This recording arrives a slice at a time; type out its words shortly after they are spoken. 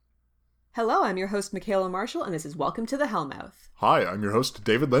Hello, I'm your host, Michaela Marshall, and this is Welcome to the Hellmouth. Hi, I'm your host,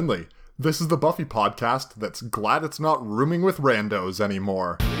 David Lindley. This is the Buffy podcast that's glad it's not rooming with randos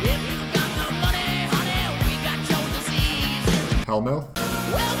anymore. Hellmouth?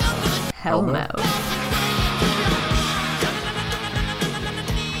 Hellmouth.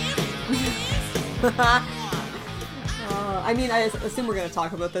 I assume we're going to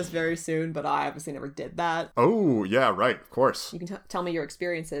talk about this very soon, but I obviously never did that. Oh, yeah, right, of course. You can tell me your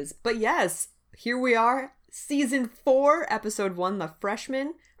experiences. But yes, here we are, Season 4, Episode 1, The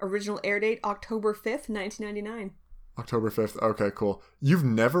Freshman. Original air date, October 5th, 1999. October 5th, okay, cool. You've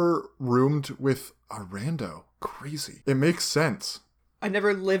never roomed with a rando. Crazy. It makes sense. I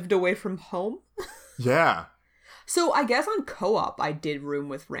never lived away from home? Yeah. So I guess on Co-op I did room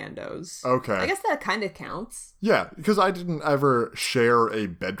with randos. Okay. I guess that kind of counts. Yeah, because I didn't ever share a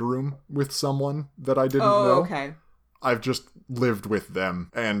bedroom with someone that I didn't know. Oh, okay. I've just lived with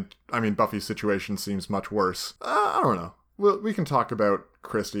them. And, Buffy's situation seems much worse. I don't know. We can talk about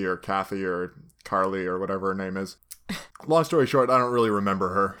Christy or Kathy or Carly or whatever her name is. Long story short, I don't really remember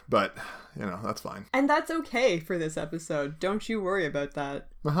her, but, that's fine. And that's okay for this episode. Don't you worry about that.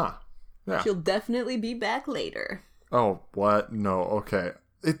 Uh-huh. Yeah. She'll definitely be back later. Oh, what? No, okay.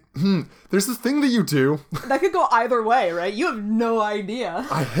 There's this thing that you do. That could go either way, right? You have no idea.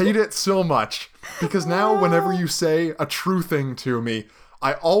 I hate it so much. Because now whenever you say a true thing to me,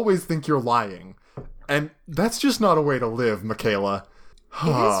 I always think you're lying. And that's just not a way to live, Michaela. It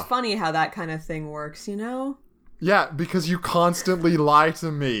is funny how that kind of thing works, you know? Yeah, because you constantly lie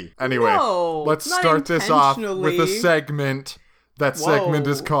to me. Anyway, No, let's not start this off with a intentionally. segment. That segment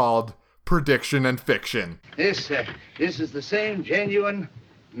Whoa. is called Prediction and Fiction. This is the same genuine,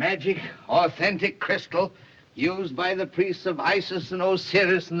 magic, authentic crystal used by the priests of Isis and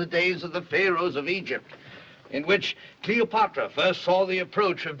Osiris in the days of the pharaohs of Egypt, in which Cleopatra first saw the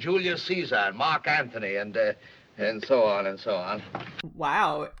approach of Julius Caesar and Mark Antony and so on and so on.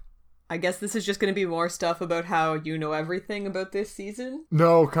 Wow. I guess this is just going to be more stuff about how you know everything about this season?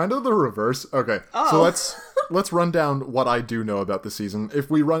 No, kind of the reverse. Okay, Oh. so let's run down what I do know about the season. If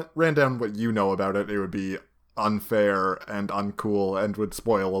we ran down what you know about it, it would be unfair and uncool and would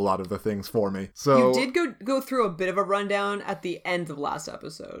spoil a lot of the things for me. So You did go through a bit of a rundown at the end of last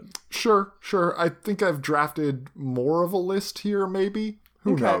episode. Sure. I think I've drafted more of a list here, maybe.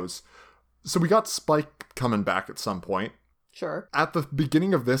 Who Okay. knows? So we got Spike coming back at some point. Sure. At the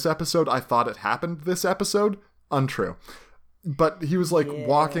beginning of this episode, I thought it happened this episode. Untrue. But he was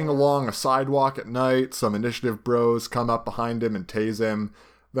walking along a sidewalk at night. Some initiative bros come up behind him and tase him.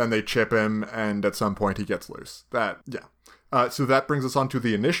 Then they chip him, and at some point he gets loose. So that brings us on to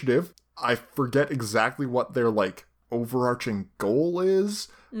the initiative. I forget exactly what their overarching goal is,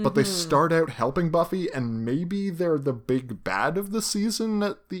 but they start out helping Buffy, and maybe they're the big bad of the season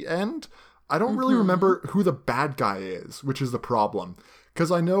at the end. I don't really remember who the bad guy is, which is the problem.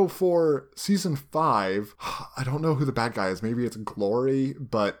 Because I know for season 5, I don't know who the bad guy is. Maybe it's Glory,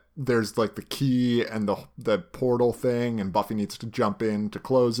 but there's the key and the portal thing, and Buffy needs to jump in to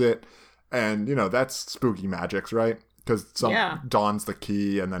close it. And, that's spooky magics, right? Because Dawn's the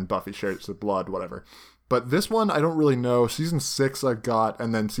key, and then Buffy shares the blood, whatever. But this one, I don't really know. Season 6 I've got,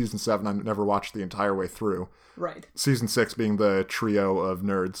 and then season 7 I've never watched the entire way through. Right. Season 6 being the trio of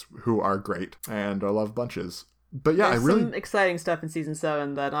nerds who are great, and I love bunches. But yeah, There's some exciting stuff in season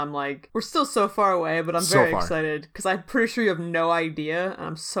 7 that I'm we're still so far away, but I'm very excited because I'm pretty sure you have no idea, and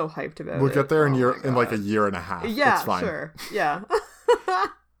I'm so hyped about it. We'll get there in my a God. year and a half. Yeah, it's fine. sure. Yeah.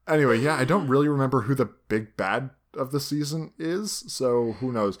 Anyway, yeah, I don't really remember who the big bad of the season is, so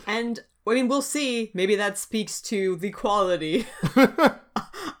who knows? And we'll see. Maybe that speaks to the quality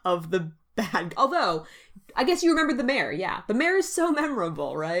of the bad. Although, I guess you remember the mayor. Yeah, the mayor is so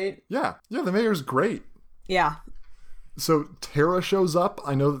memorable, right? Yeah, the mayor's great. Yeah. So Tara shows up.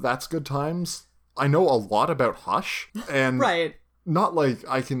 I know that's good times. I know a lot about Hush, and Right. not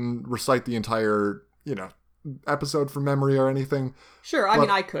I can recite the entire, episode from memory or anything. Sure.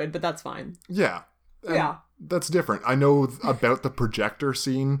 I could, but that's fine. Yeah. And Yeah. that's different. I know about the projector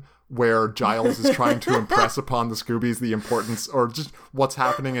scene where Giles is trying to impress upon the Scoobies the importance or just what's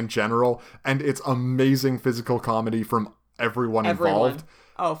happening in general, and it's amazing physical comedy from everyone involved.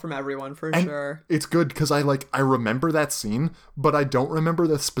 Oh, from everyone, for And sure. it's good because I remember that scene, but I don't remember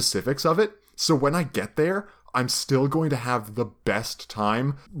the specifics of it. So when I get there, I'm still going to have the best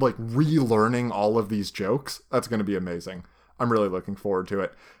time, relearning all of these jokes. That's going to be amazing. I'm really looking forward to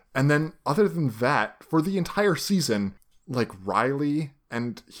it. And then other than that, for the entire season, Riley,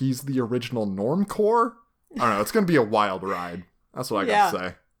 and he's the original Normcore. I don't know. It's going to be a wild ride. That's what I got to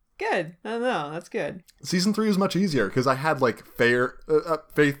say. Good. I don't know. That's good. Season 3 was much easier because I had like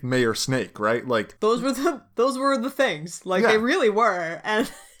Faith, Mayor, Snake, right? Like Those were the things. Like Yeah. they really were.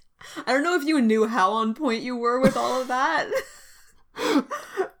 And I don't know if you knew how on point you were with all of that.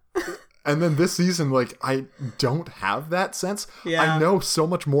 And then this season, like, I don't have that sense. Yeah. I know so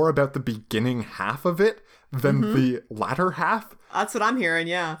much more about the beginning half of it than the latter half. That's what I'm hearing,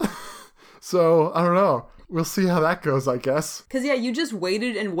 yeah. So, I don't know. We'll see how that goes, I guess. Because, yeah, you just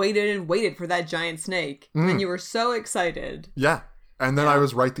waited and waited and waited for that giant snake. And you were so excited. Yeah. And then I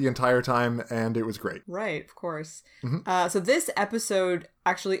was right the entire time, and it was great. Right, of course. So this episode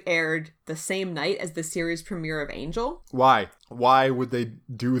actually aired the same night as the series premiere of Angel. Why? Why would they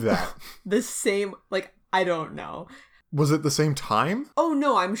do that? The same, like, I don't know. Was it the same time? Oh,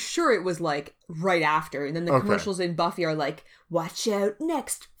 no, I'm sure it was, like, right after. And then the commercials in Buffy are like, watch out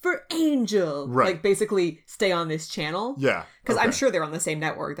next for Angel. Right. Like, basically, stay on this channel. Yeah. Because I'm okay. sure they're on the same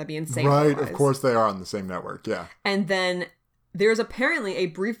network. That'd be insane. Right, otherwise. of course they are on the same network, yeah. And then there's apparently a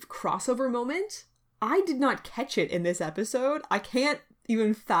brief crossover moment. I did not catch it in this episode. I can't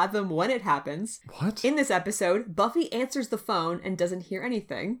even fathom when it happens. What? In this episode, Buffy answers the phone and doesn't hear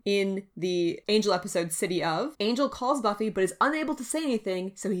anything. In the Angel episode, City of, Angel calls Buffy but is unable to say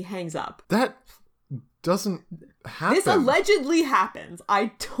anything, so he hangs up. That doesn't happen. This allegedly happens.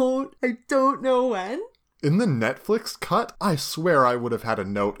 I don't know when. In the Netflix cut, I swear I would have had a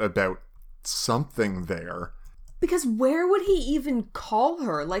note about something there. Because where would he even call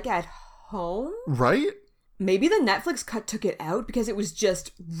her? Like at home? Right? Maybe the Netflix cut took it out because it was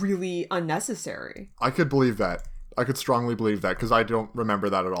just really unnecessary. I could believe that. I could strongly believe that because I don't remember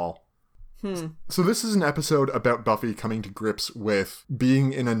that at all. So this is an episode about Buffy coming to grips with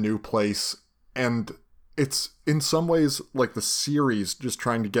being in a new place, and it's in some ways like the series just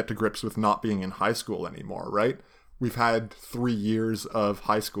trying to get to grips with not being in high school anymore, right? We've had 3 years of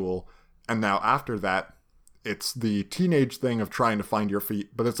high school, and now after that, it's the teenage thing of trying to find your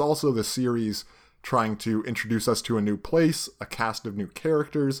feet, but it's also the series trying to introduce us to a new place, a cast of new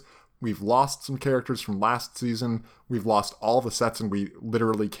characters. We've lost some characters from last season. We've lost all the sets and we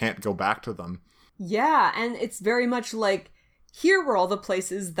literally can't go back to them. Yeah, and it's very much like, here were all the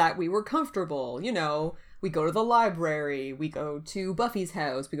places that we were comfortable. You know, we go to the library, we go to Buffy's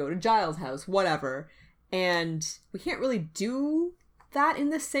house, we go to Giles' house, whatever. And we can't really do that in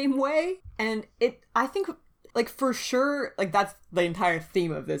the same way. And I think, like, for sure, like, that's the entire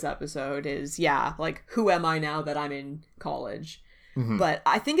theme of this episode is, yeah, like, who am I now that I'm in college? Mm-hmm. But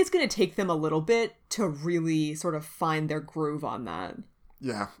I think it's going to take them a little bit to really sort of find their groove on that.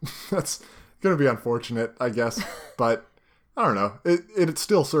 Yeah, that's going to be unfortunate, I guess. But I don't know. It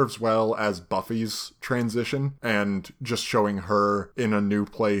still serves well as Buffy's transition and just showing her in a new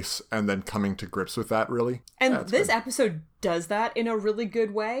place and then coming to grips with that, really. And Yeah, this good. episode does that in a really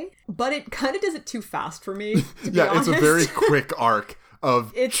good way, but it kind of does it too fast for me, to be Yeah, honest. it's a very quick arc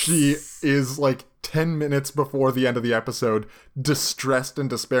of It's- she is like 10 minutes before the end of the episode, distressed and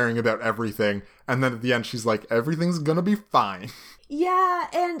despairing about everything. And then at the end, she's like, everything's gonna be fine. Yeah,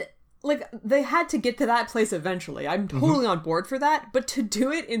 and, like, they had to get to that place eventually. I'm totally on board for that, but to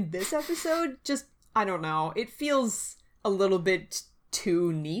do it in this episode, just, I don't know. It feels a little bit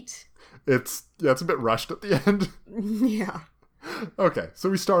too neat. It's a bit rushed at the end. Yeah. Okay, so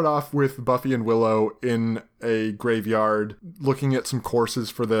we start off with Buffy and Willow in a graveyard looking at some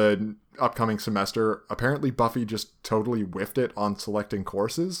courses for the upcoming semester. Apparently Buffy just totally whiffed it on selecting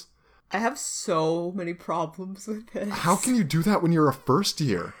courses. I have so many problems with this. How can you do that when you're a first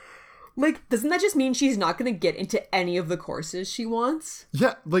year? Like, doesn't that just mean she's not going to get into any of the courses she wants?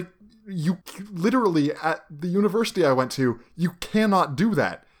 Yeah, like, you literally, at the university I went to, you cannot do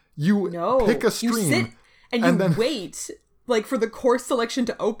that. You No. pick a stream. You sit and you and then- wait, like, for the course selection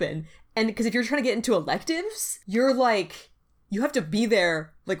to open. And because if you're trying to get into electives, you're like, you have to be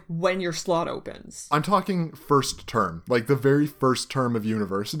there, like, when your slot opens. I'm talking first term. Like, the very first term of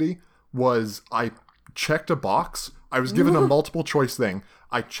university was I checked a box. I was given a multiple choice thing.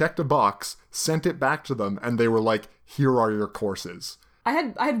 I checked a box, sent it back to them, and they were like, here are your courses. I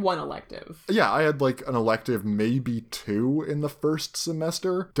had one elective. Yeah, I had like an elective, maybe 2 in the first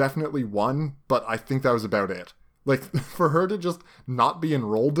semester. Definitely 1, but I think that was about it. Like, for her to just not be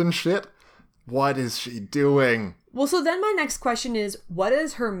enrolled in shit, what is she doing? Well, so then my next question is, what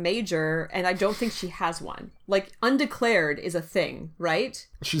is her major? And I don't think she has one. Like, undeclared is a thing, right?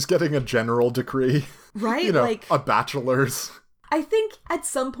 She's getting a general degree. Right? You know, Like, a bachelor's. I think at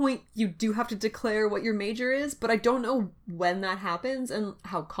some point you do have to declare what your major is, but I don't know when that happens and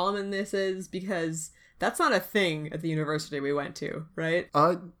how common this is because That's not a thing at the university we went to, right?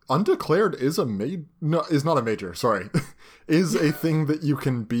 Undeclared is is not a major, sorry. Is a thing that you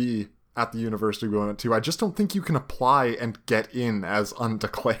can be at the university we went to. I just don't think you can apply and get in as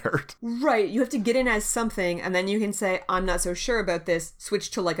undeclared. Right, you have to get in as something, and then you can say, I'm not so sure about this,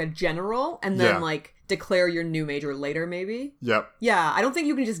 switch to like a general, and then like declare your new major later, maybe? Yep. Yeah, I don't think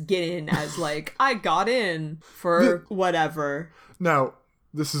you can just get in as like, I got in for whatever. Now,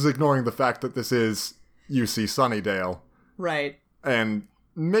 this is ignoring the fact that this is UC Sunnydale. Right. And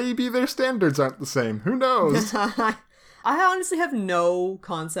maybe their standards aren't the same. Who knows? I honestly have no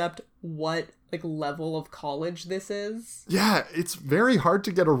concept what like level of college this is. Yeah, it's very hard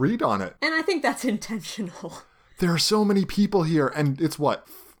to get a read on it. And I think that's intentional. There are so many people here, and it's what,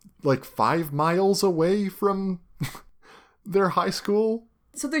 like 5 miles away from their high school?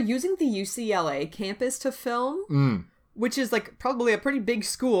 So they're using the UCLA campus to film, which is like probably a pretty big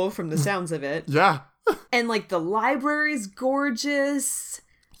school from the sounds of it. Yeah. And like the library's gorgeous.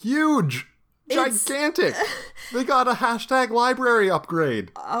 Huge. Gigantic. They got a #library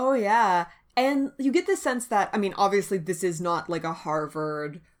upgrade. Oh, yeah. And you get the sense that, I mean, obviously this is not like a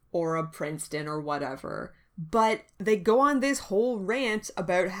Harvard or a Princeton or whatever, but they go on this whole rant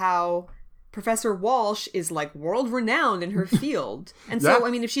about how Professor Walsh is like world renowned in her field. And so, I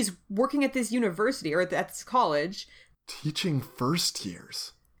mean, if she's working at this university or at this college, teaching first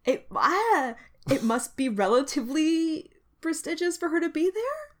years, it must be relatively prestigious for her to be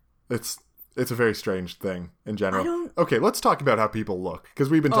there. It's a very strange thing in general. Okay, let's talk about how people look, because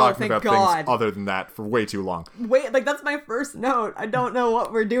we've been talking about God. things other than that for way too long. Wait, like that's my first note. I don't know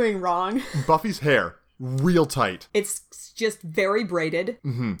what we're doing wrong. Buffy's hair, real tight. It's just very braided.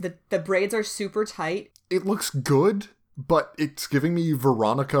 Mm-hmm. The braids are super tight. It looks good, but it's giving me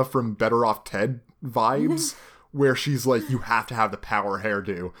Veronica from Better Off Ted vibes, where she's like, you have to have the power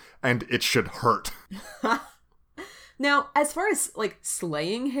hairdo, and it should hurt. Now, as far as, like,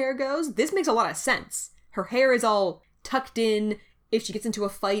 slaying hair goes, this makes a lot of sense. Her hair is all tucked in. If she gets into a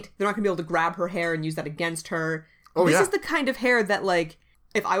fight, they're not going to be able to grab her hair and use that against her. This is the kind of hair that, like,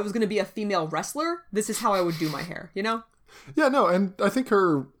 if I was going to be a female wrestler, this is how I would do my hair, you know? Yeah, no, and I think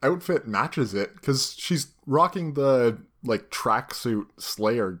her outfit matches it, because she's rocking the, like, tracksuit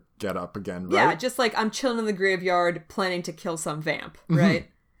Slayer getup again, right? Yeah, just like, I'm chilling in the graveyard, planning to kill some vamp,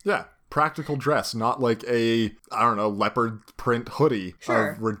 right? Yeah. Practical dress, not like a, I don't know, leopard print hoodie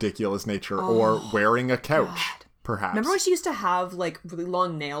of ridiculous nature, or wearing a couch, perhaps. Remember when she used to have, like, really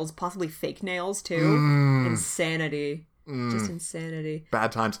long nails, possibly fake nails, too? Insanity. Just insanity.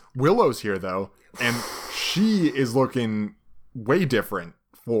 Bad times. Willow's here, though, and she is looking way different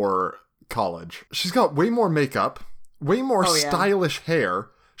for college. She's got way more makeup, way more stylish hair.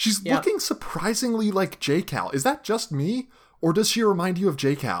 She's looking surprisingly like J-Cal. Is that just me, or does she remind you of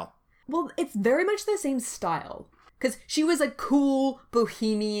J-Cal? Well, it's very much the same style. Because she was a cool,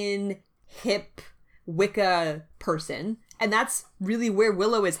 bohemian, hip, Wicca person. And that's really where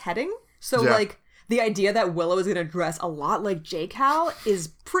Willow is heading. So, like, the idea that Willow is going to dress a lot like J-Cal is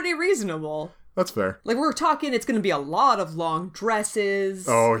pretty reasonable. That's fair. Like, we're talking it's going to be a lot of long dresses.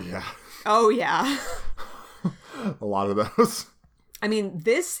 Oh, yeah. Oh, yeah. A lot of those. I mean,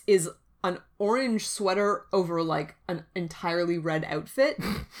 this is an orange sweater over, like, an entirely red outfit.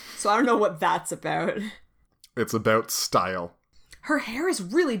 So I don't know what that's about. It's about style. Her hair is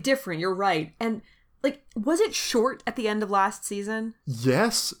really different, you're right. And, like, was it short at the end of last season?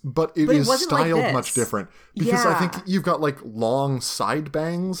 Yes, but it is styled like much different. Because I think you've got, like, long side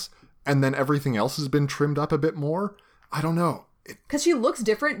bangs, and then everything else has been trimmed up a bit more. I don't know. Because she looks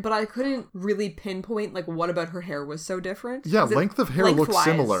different, but I couldn't really pinpoint, like, what about her hair was so different. Yeah, length of hair looks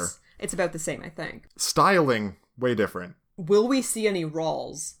similar. It's about the same, I think. Styling, way different. Will we see any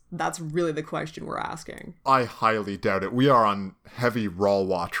Rawls? That's really the question we're asking. I highly doubt it. We are on heavy Rawl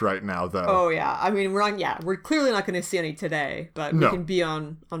watch right now, though. Oh, yeah. I mean, we're clearly not going to see any today, but we can be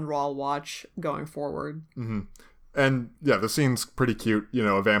on Rawl watch going forward. Mm-hmm. And, yeah, the scene's pretty cute. You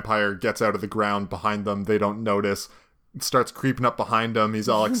know, a vampire gets out of the ground behind them. They don't notice. Starts creeping up behind him. He's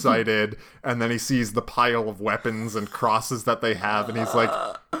all excited. And then he sees the pile of weapons and crosses that they have. And he's like,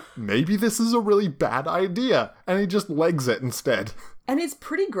 maybe this is a really bad idea. And he just legs it instead. And it's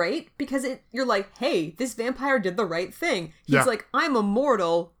pretty great because you're like, hey, this vampire did the right thing. He's like, I'm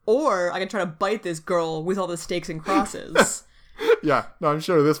immortal, or I can try to bite this girl with all the stakes and crosses. Yeah, no, I'm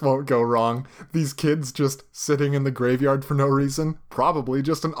sure this won't go wrong. These kids just sitting in the graveyard for no reason. Probably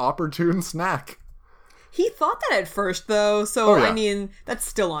just an opportune snack. He thought that at first, though, so, I mean, that's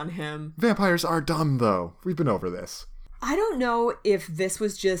still on him. Vampires are dumb, though. We've been over this. I don't know if this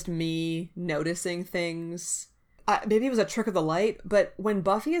was just me noticing things. Maybe it was a trick of the light, but when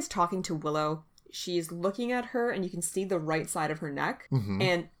Buffy is talking to Willow, she's looking at her and you can see the right side of her neck.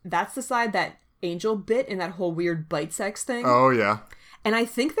 And that's the side that Angel bit in that whole weird bite sex thing. Oh, yeah. And I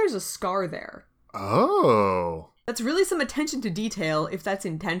think there's a scar there. Oh. That's really some attention to detail if that's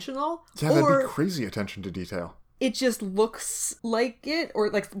intentional. Yeah, that'd be crazy attention to detail. It just looks like it, or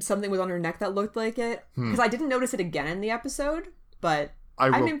like something was on her neck that looked like it. Because I didn't notice it again in the episode, but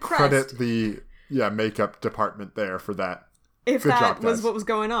I'm will impressed. credit the makeup department there for that. If Good that job, was guys. what was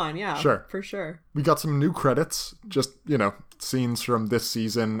going on, yeah. Sure. For sure. We got some new credits, just, scenes from this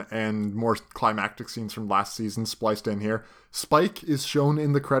season and more climactic scenes from last season spliced in here. Spike is shown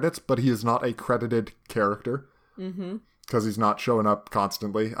in the credits, but he is not a credited character. Because he's not showing up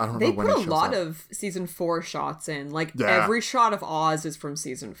constantly. I don't know when he shows up. They put a lot of season 4 shots in. Like, Yeah. every shot of Oz is from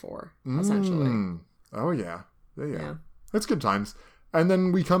season 4, essentially. Oh, yeah. Yeah. It's good times. And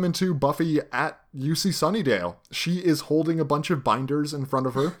then we come into Buffy at UC Sunnydale. She is holding a bunch of binders in front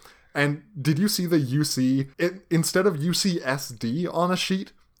of her. And did you see the UC? Instead of UCSD on a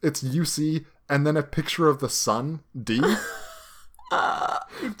sheet, it's UC and then a picture of the sun, D. I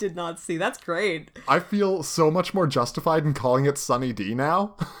did not see. That's great. I feel so much more justified in calling it Sunny D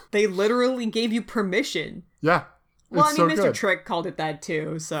now. They literally gave you permission. Yeah. Well, it's I mean, so Mr. good. Trick called it that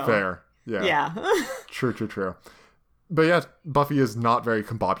too, so. Fair. Yeah. Yeah. True. But yeah, Buffy is not very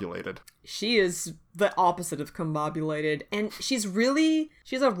combobulated. She is the opposite of combobulated, and she's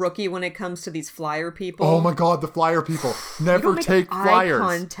a rookie when it comes to these flyer people. Oh my god, the flyer people. Never don't make take flyers. Eye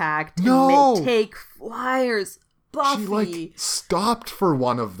contact. No. And take flyers. Buffy. She, stopped for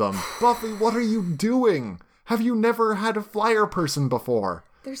one of them. Buffy, what are you doing? Have you never had a flyer person before?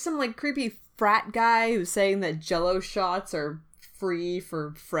 There's some, creepy frat guy who's saying that Jell-O shots are free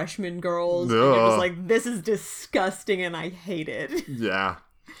for freshman girls. And you're just like, this is disgusting and I hate it. Yeah.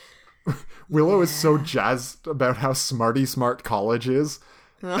 Willow is so jazzed about how smarty smart college is.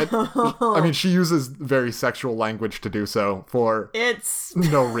 I mean, she uses very sexual language to do so for It's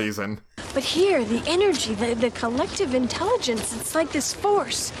no reason. But here, the energy, the collective intelligence, it's like this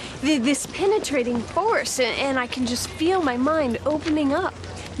force, this penetrating force, and I can just feel my mind opening up,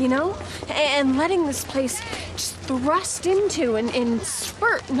 and letting this place just thrust into and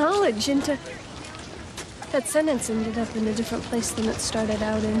spurt knowledge into... That sentence ended up in a different place than it started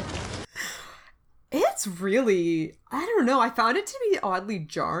out in. It's really, I don't know, I found it to be oddly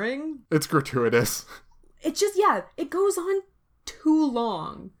jarring. It's gratuitous. It just, it goes on too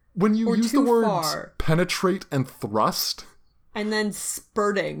long. When you Or use the too words far. penetrate and thrust, And then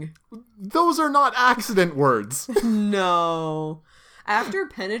spurting. those are not accident words. No. After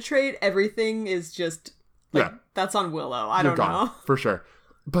penetrate, everything is just, Yeah. that's on Willow. I You're don't gone, know. for sure.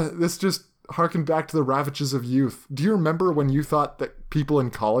 But this just harkened back to the ravages of youth. Do you remember when you thought that people in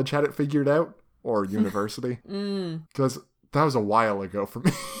college had it figured out? Or university? Because that was a while ago for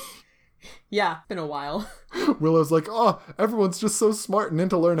me. Yeah, been a while. Willow's like, oh, everyone's just so smart and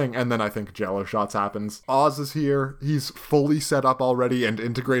into learning. And then I think Jell-O shots happens. Oz is here. He's fully set up already and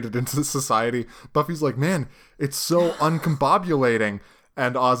integrated into society. Buffy's like, man, it's so uncombobulating.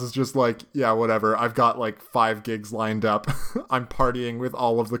 And Oz is just like, yeah, whatever. I've got 5 gigs lined up. I'm partying with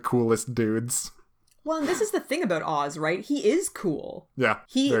all of the coolest dudes. Well, and this is the thing about Oz, right? He is cool. Yeah,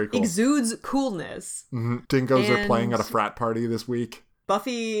 He very cool. exudes coolness. Dingoes are playing at a And- frat party this week.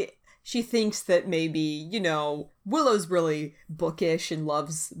 Buffy, she thinks that maybe, Willow's really bookish and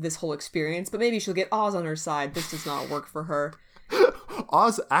loves this whole experience, but maybe she'll get Oz on her side. This does not work for her.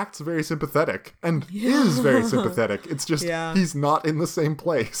 Oz acts very sympathetic and is very sympathetic. It's just Yeah. he's not in the same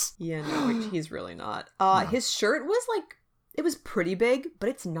place. Yeah, no, he's really not. His shirt was it was pretty big, but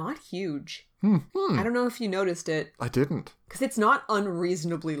it's not huge. I don't know if you noticed it, I didn't. because it's not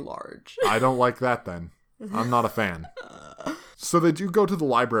unreasonably large. I don't like that then. I'm not a fan. So they do go to the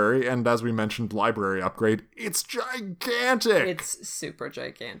library, and as we mentioned, library upgrade. It's gigantic! It's super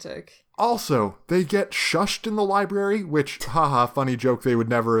gigantic. Also, they get shushed in the library, which, haha, funny joke, they would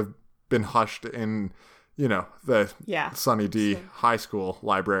never have been hushed in, the Yeah. Sunny D high school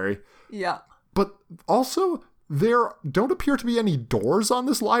library. Yeah. But also, there don't appear to be any doors on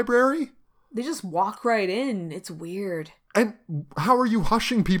this library. They just walk right in. It's weird. And how are you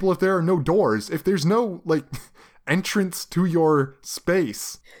hushing people if there are no doors? If there's no, entrance to your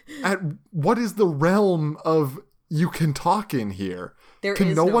space? What is the realm of you can talk in here? There Can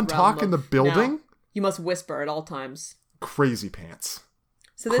is no one realm talk in the of- building? No. You must whisper at all times. Crazy pants.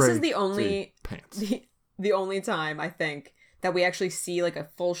 So this is the Crazy only pants. the only time I think that we actually see a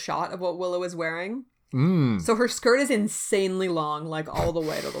full shot of what Willow is wearing. So her skirt is insanely long, all the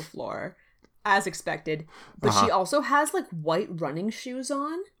way to the floor, as expected. But she also has white running shoes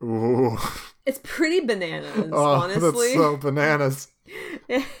on. Ooh. It's pretty bananas, Oh, honestly. that's so bananas.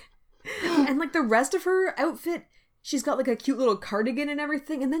 And And like the rest of her outfit, she's got like a cute little cardigan and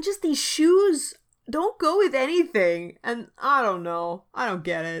everything, and then just these shoes don't go with anything. And I don't know. I don't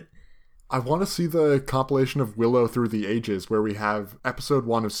get it. I want to see the compilation of Willow Through the Ages, where we have episode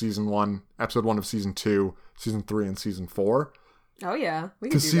 1 of season 1, episode 1 of season 2, season 3, and season 4. Oh yeah, we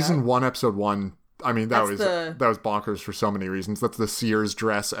can do Because season that. 1, episode 1, I mean, that That's was bonkers for so many reasons. That's the Sears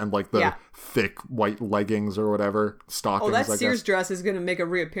dress and like the thick white leggings or whatever, stockings, Oh, that I Sears guess. dress is going to make a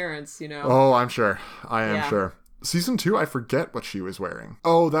reappearance, you know? Oh, I'm sure. I am Yeah. sure. Season 2, I forget what she was wearing.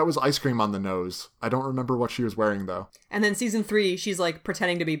 Oh, that was ice cream on the nose. I don't remember what she was wearing, though. And then season 3, she's like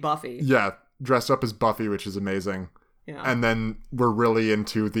pretending to be Buffy. Yeah, dressed up as Buffy, which is amazing. Yeah. And then we're really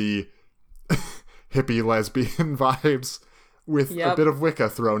into the hippie lesbian vibes with a Yep. bit of Wicca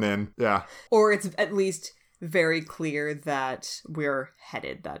thrown in. Yeah. Or it's at least very clear that we're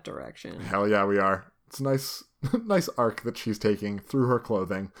headed that direction. Hell yeah, we are. It's a nice, nice arc that she's taking through her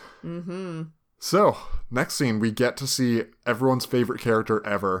clothing. Mm-hmm. So, next scene, we get to see everyone's favorite character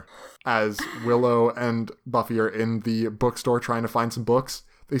ever as Willow and Buffy are in the bookstore trying to find some books.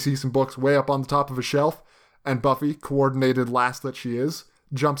 They see some books way up on the top of a shelf, and Buffy, coordinated lass that she is,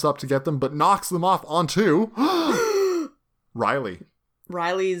 jumps up to get them, but knocks them off onto Riley.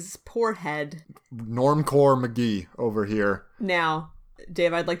 Riley's poor head. Normcore McGee over here. Now,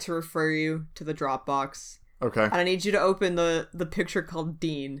 Dave, I'd like to refer you to the Dropbox. Okay. And I need you to open the picture called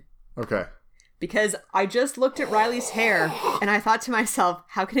Dean. Okay. Because I just looked at Riley's hair, and I thought to myself,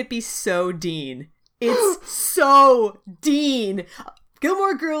 how can it be so Dean? It's so Dean!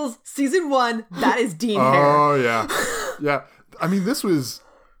 Gilmore Girls, season 1, that is Dean hair. Oh, yeah. Yeah. I mean, this was,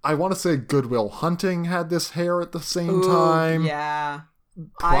 I want to say Good Will Hunting had this hair at the same time. Yeah.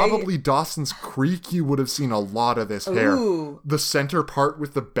 Probably Dawson's Creek, you would have seen a lot of this hair. Ooh. The center part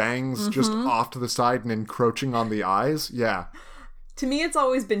with the bangs just off to the side and encroaching on the eyes. Yeah. To me, it's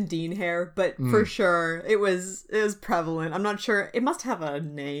always been Dean hair, but for sure, it was prevalent. I'm not sure. It must have a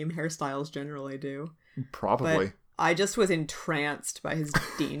name. Hairstyles generally do. Probably. But I just was entranced by his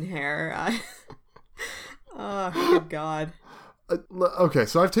Dean hair. Oh, good God. Okay,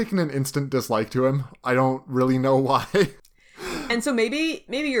 so I've taken an instant dislike to him. I don't really know why. And so maybe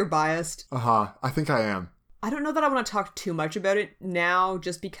you're biased. I think I am. I don't know that I want to talk too much about it now,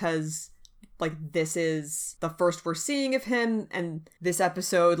 just because, like, this is the first we're seeing of him, and this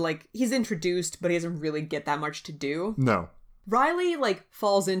episode, like, he's introduced, but he doesn't really get that much to do. No. Riley, like,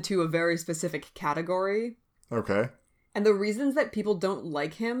 falls into a very specific category. Okay. And the reasons that people don't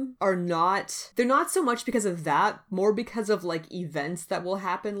like him are they're not so much because of that, more because of, like, events that will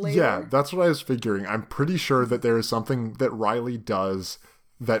happen later. Yeah, that's what I was figuring. I'm pretty sure that there is something that Riley does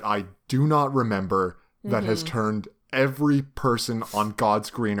that I do not remember that has turned every person on God's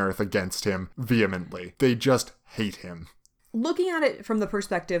green earth against him vehemently. They just hate him. Looking at it from the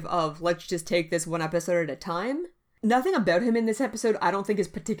perspective of, let's just take this one episode at a time, nothing about him in this episode I don't think is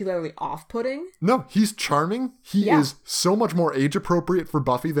particularly off-putting. No, he's charming. He is so much more age-appropriate for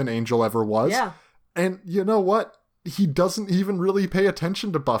Buffy than Angel ever was. Yeah. And you know what? He doesn't even really pay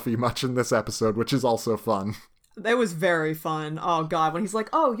attention to Buffy much in this episode, which is also fun. That was very fun. Oh, God, when he's like,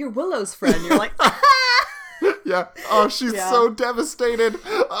 oh, you're Willow's friend. You're like, Yeah. Oh, she's Yeah. so devastated.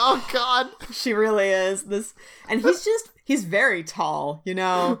 Oh, God. she really is. And he's very tall, you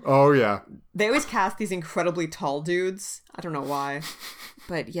know? Oh, yeah. They always cast these incredibly tall dudes. I don't know why.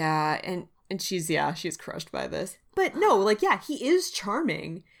 But yeah, and she's crushed by this. But no, like, yeah, he is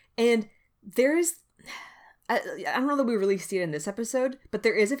charming. And there's, I don't know that we really see it in this episode, but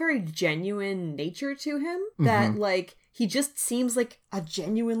there is a very genuine nature to him that, like, he just seems like a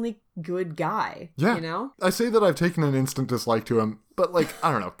genuinely good guy. Yeah. You know? I say that I've taken an instant dislike to him, but, like,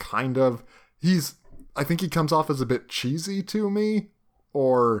 I don't know, kind of. I think he comes off as a bit cheesy to me,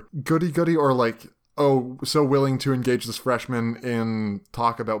 or goody-goody, or like, oh, so willing to engage this freshman in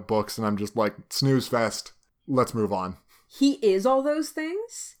talk about books, and I'm just like, snooze fest, let's move on. He is all those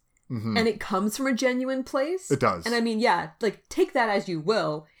things, and it comes from a genuine place. It does. And I mean, yeah, like, take that as you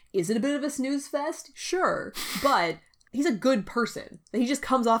will. Is it a bit of a snooze fest? Sure. But he's a good person. He just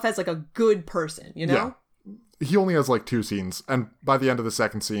comes off as, like, a good person, you know? Yeah. He only has like 2 scenes, and by the end of the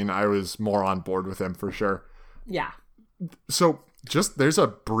second scene, I was more on board with him for sure. Yeah. So, just, there's a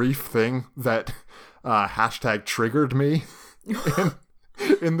brief thing that hashtag triggered me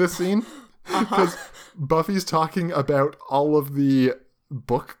in this scene. Because Buffy's talking about all of the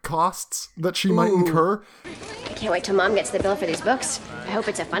book costs that she might incur. I can't wait till Mom gets the bill for these books. I hope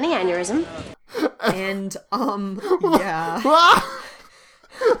it's a funny aneurysm. And, yeah.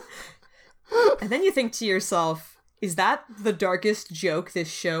 And then you think to yourself, is that the darkest joke this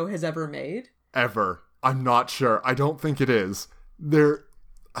show has ever made? Ever. I'm not sure. I don't think it is.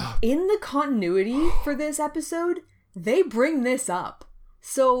 in the continuity for this episode, they bring this up.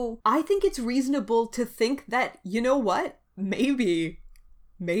 So I think it's reasonable to think that, you know what? Maybe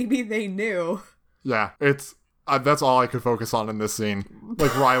they knew. Yeah, it's that's all I could focus on in this scene.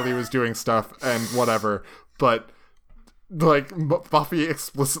 Like, Riley was doing stuff and whatever, but like Buffy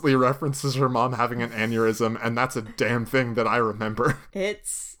explicitly references her mom having an aneurysm, and that's a damn thing that I remember.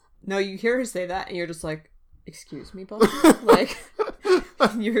 No, you hear her say that and you're just like, excuse me, Buffy? Like,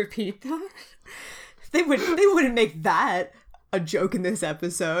 can you repeat that? They wouldn't make that a joke in this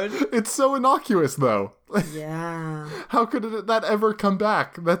episode. It's so innocuous, though. Yeah. How could that ever come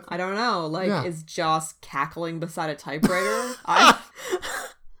back? I don't know. Like, Yeah. Is Joss cackling beside a typewriter?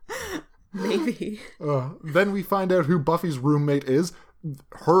 Maybe. Then we find out who Buffy's roommate is.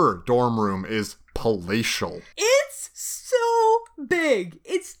 Her dorm room is palatial. It's so big.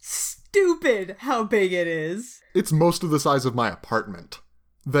 It's stupid how big it is. It's most of the size of my apartment.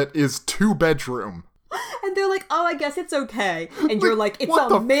 That is 2-bedroom. And they're like, oh, I guess it's okay. And you're like, it's what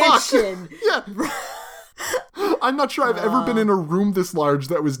a the mansion. Fuck? Yeah. I'm not sure I've ever been in a room this large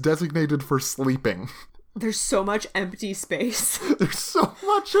that was designated for sleeping. There's so much empty space. There's so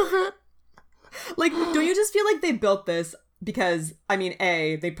much of it. Like, don't you just feel like they built this because, I mean,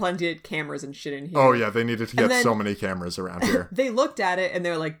 they planted cameras and shit in here. Oh yeah, they needed to get then- so many cameras around here. They looked at it and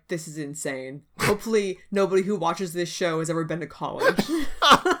they're like, this is insane. Hopefully nobody who watches this show has ever been to college.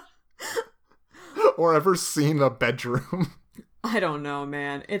 Or ever seen a bedroom. I don't know,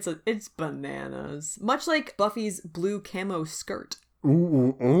 man. It's bananas. Much like Buffy's blue camo skirt.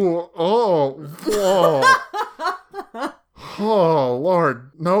 Ooh, whoa. Oh,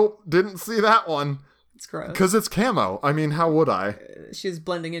 Lord. Nope, didn't see that one. It's gross. Because it's camo. I mean, how would I? She's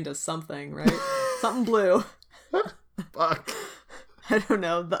blending into something, right? Something blue. Fuck. I don't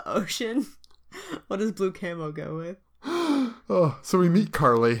know. The ocean? What does blue camo go with? Oh, so we meet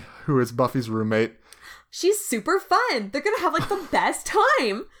Carly, who is Buffy's roommate. She's super fun. They're gonna have, like, the best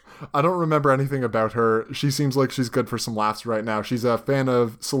time. I don't remember anything about her. She seems like she's good for some laughs right now. She's a fan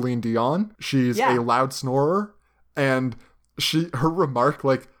of Celine Dion. She's a loud snorer. And her remark,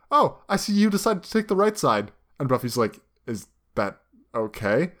 like, oh, I see you decided to take the right side. And Buffy's like, is that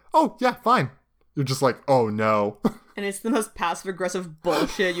okay? Oh, yeah, fine. You're just like, oh, no. And it's the most passive-aggressive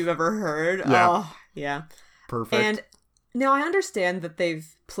bullshit you've ever heard. Yeah. Oh, yeah. Perfect. And now I understand that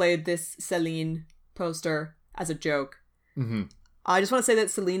they've played this Celine poster as a joke. Mm-hmm. I just want to say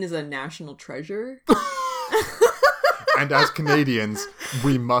that Celine is a national treasure. And as Canadians,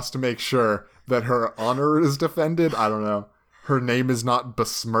 we must make sure that her honor is defended. I don't know. Her name is not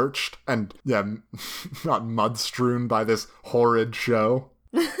besmirched and, yeah, not mud-strewn by this horrid show.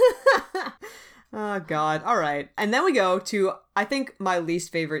 Oh, God. All right. And then we go to, I think, my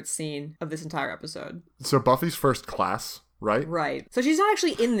least favorite scene of this entire episode. So Buffy's first class, right? Right. So she's not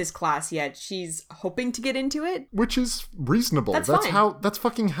actually in this class yet. She's hoping to get into it. Which is reasonable. That's fine. That's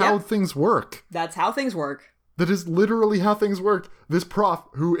fucking how things work. That's how things work. That is literally how things work. This prof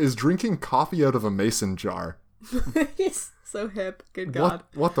who is drinking coffee out of a mason jar. He's so hip. Good God.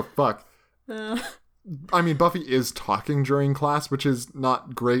 What the fuck? I mean, Buffy is talking during class, which is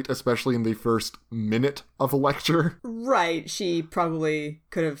not great, especially in the first minute of a lecture. Right. She probably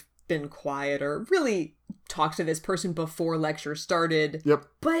could have been quiet or really talked to this person before lecture started. Yep.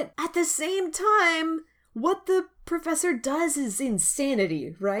 But at the same time, what the professor does is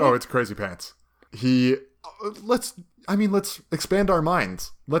insanity, right? Oh, it's crazy pants. Let's expand our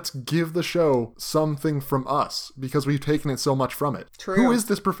minds. Let's give the show something from us, because we've taken it so much from it. True. Who is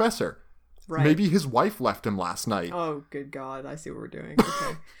this professor? Right. Maybe his wife left him last night. Oh, good God. I see what we're doing.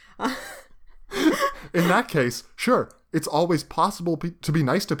 Okay. In that case, sure, it's always possible to be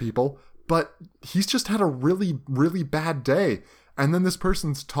nice to people, but he's just had a really, really bad day. And then this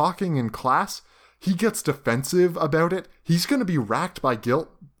person's talking in class. He gets defensive about it. He's going to be racked by guilt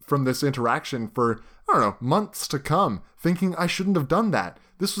from this interaction for, I don't know, months to come, thinking I shouldn't have done that.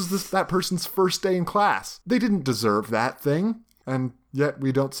 This was that person's first day in class. They didn't deserve that thing. And yet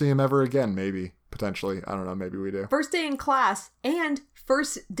we don't see him ever again, maybe. Potentially. I don't know, maybe we do. First day in class and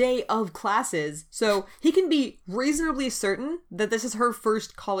first day of classes. So he can be reasonably certain that this is her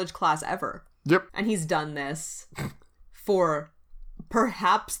first college class ever. Yep. And he's done this for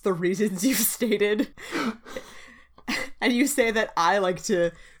perhaps the reasons you've stated. And you say that I like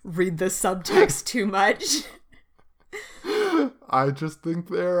to read the subtext too much. I just think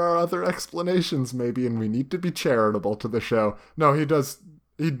there are other explanations, maybe, and we need to be charitable to the show. No, he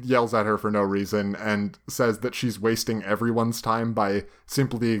yells at her for no reason and says that she's wasting everyone's time by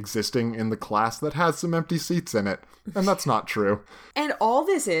simply existing in the class that has some empty seats in it. And that's not true. And all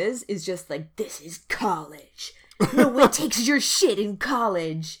this is just like, this is college. No one takes your shit in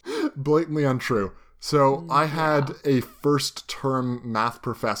college. Blatantly untrue. So I had a first term math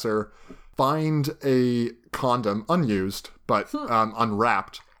professor find a condom, unused, but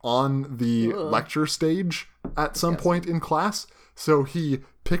unwrapped, on the lecture stage at some point in class. So he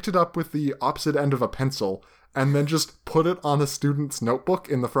picked it up with the opposite end of a pencil and then just put it on a student's notebook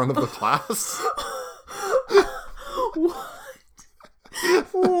in the front of the class. What?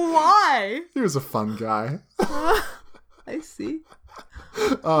 Why? He was a fun guy. I see.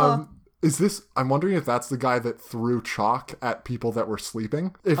 Is this... I'm wondering if that's the guy that threw chalk at people that were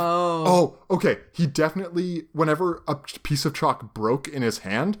sleeping. Oh, okay. He definitely... Whenever a piece of chalk broke in his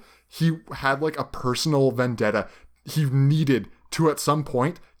hand, he had like a personal vendetta. He needed to, at some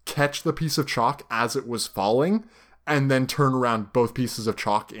point, catch the piece of chalk as it was falling and then turn around both pieces of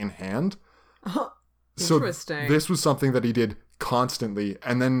chalk in hand. Interesting. So this was something that he did constantly.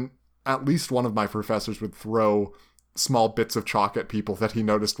 And then at least one of my professors would throw small bits of chalk at people that he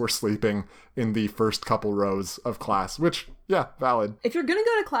noticed were sleeping in the first couple rows of class, which, yeah, valid. If you're gonna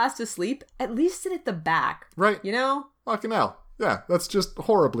go to class to sleep, at least sit at the back. Right. You know? Fucking hell. Yeah, that's just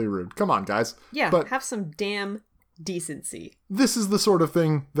horribly rude. Come on, guys. Yeah, but have some damn decency. this is the sort of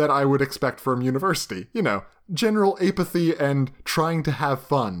thing that I would expect from university. You know, general apathy and trying to have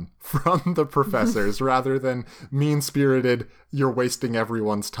fun from the professors rather than mean-spirited, you're wasting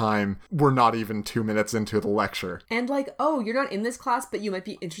everyone's time. We're not even 2 minutes into the lecture. And like, oh, you're not in this class, but you might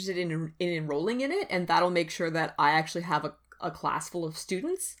be interested in enrolling in it, and that'll make sure that I actually have a class full of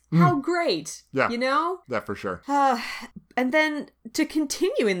students. How great. Yeah. You know? Yeah, for sure. And then to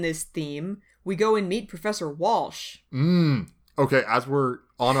continue in this theme, we go and meet Professor Walsh. Okay, as we're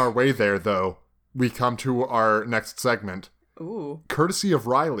on our way there, though, we come to our next segment. Ooh. Courtesy of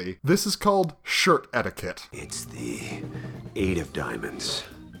Riley, this is called shirt etiquette. It's the 8 of diamonds.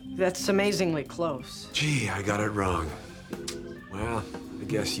 That's amazingly close. Gee, I got it wrong. Well, I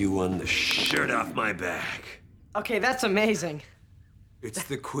guess you won the shirt off my back. Okay, that's amazing. It's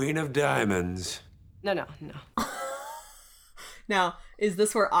the Queen of Diamonds. No. Now, is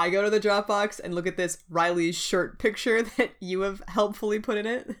this where I go to the Dropbox and look at this Riley's shirt picture that you have helpfully put in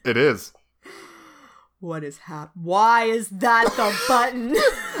it? It is. What is Why is that the button?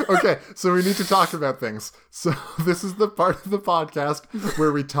 Okay, so we need to talk about things. So this is the part of the podcast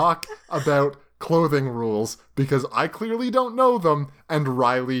where we talk about clothing rules because I clearly don't know them and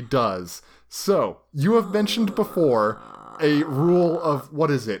Riley does. So, you have mentioned before a rule of, what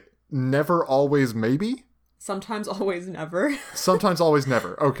is it? Never, always, maybe? Sometimes, always, never. Sometimes, always,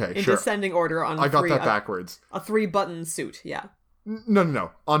 never. Okay, In sure. descending order on I got that backwards. A 3-button suit, yeah.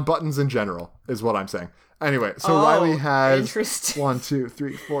 No. On buttons in general is what I'm saying. Anyway, so Oh, Riley has interesting. 1, 2,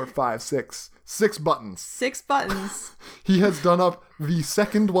 3, 4, 5, 6 buttons. 6 buttons. He has done up the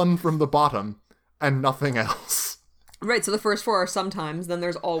second one from the bottom and nothing else. Right, so the first 4 are sometimes, then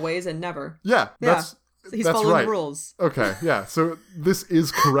there's always and never. Yeah, that's He's that's following right. the rules. Okay, yeah. So this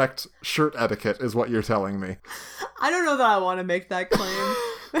is correct shirt etiquette is what you're telling me. I don't know that I want to make that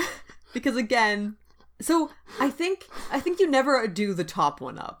claim. Because again, so I think you never do the top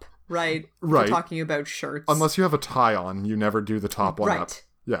one up, right? Right. We're talking about shirts. Unless you have a tie on, you never do the top one up.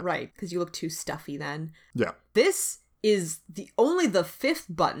 Yeah. Right, because you look too stuffy then. Yeah. This is only the 5th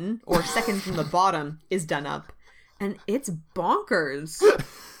button, or second from the bottom, is done up. And it's bonkers.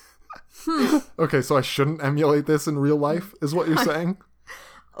 Okay, so I shouldn't emulate this in real life, is what you're saying?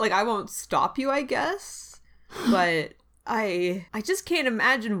 Like, I won't stop you, I guess. But I just can't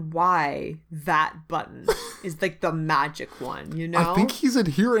imagine why that button is like the magic one, you know? I think he's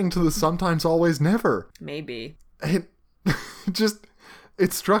adhering to the sometimes, always, never. Maybe. It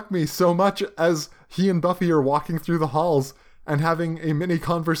struck me so much as he and Buffy are walking through the halls and having a mini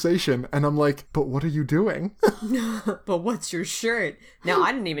conversation, and I'm like, but what are you doing? But what's your shirt? Now,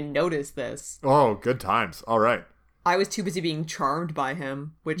 I didn't even notice this. Oh, good times. All right. I was too busy being charmed by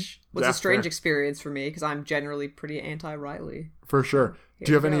him, which was Yeah, a strange fair. experience for me because I'm generally pretty anti-Riley. For sure.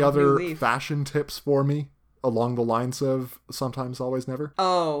 Do you have you any go, other new leaf. fashion tips for me along the lines of sometimes, always, never?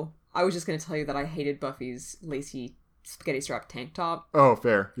 Oh, I was just going to tell you that I hated Buffy's lacy spaghetti strap tank top. Oh,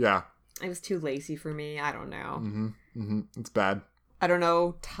 fair. Yeah. It was too lacy for me. I don't know. It's bad. I don't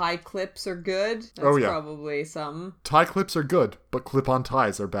know. Tie clips are good. That's Oh, yeah. probably some. Tie clips are good, but clip-on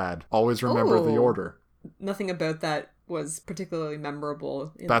ties are bad. Always remember the Oh. order. Nothing about that was particularly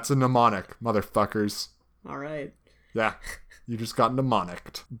memorable. That's a mnemonic, motherfuckers. All right. Yeah. You just got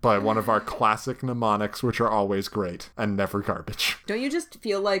mnemonicked by one of our classic mnemonics, which are always great and never garbage. Don't you just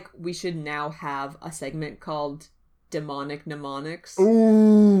feel like we should now have a segment called Demonic Mnemonics?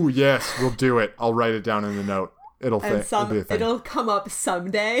 Ooh, yes, we'll do it. I'll write it down in the note. It'll be a thing. It'll come up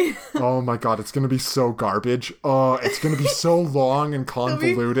someday. Oh my god, it's gonna be so garbage. Oh, it's gonna be so long and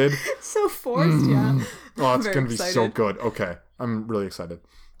convoluted. So forced, yeah. Oh, it's Very gonna be so excited. good. Okay, I'm really excited.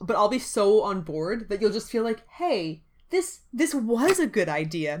 But I'll be so on board that you'll just feel like, hey, this was a good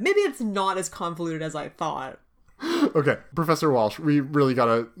idea. Maybe it's not as convoluted as I thought. Okay, Professor Walsh, we really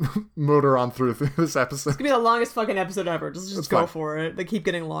gotta motor on through this episode. It's gonna be the longest fucking episode ever. Just That's go fine. for it. They keep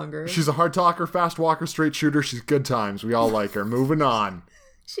getting longer. She's a hard talker, fast walker, straight shooter. She's good times. We all like her. Moving on.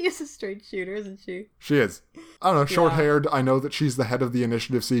 She is a straight shooter, isn't she? She is. I don't know, short-haired. I know that she's the head of the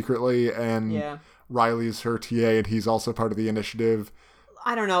initiative secretly, and Yeah. Riley's her TA, and he's also part of the initiative.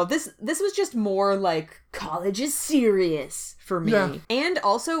 I don't know. This was just more like college is serious for me. Yeah. And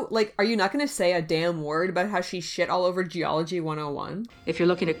also, like, are you not going to say a damn word about how she shit all over Geology 101? If you're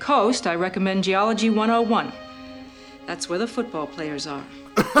looking to coast, I recommend Geology 101. That's where the football players are.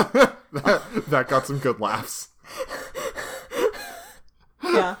 That got some good laughs.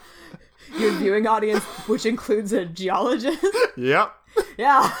 Yeah. Your viewing audience, which includes a geologist. Yep.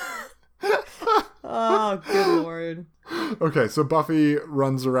 Yeah. Oh, good lord. Okay, so Buffy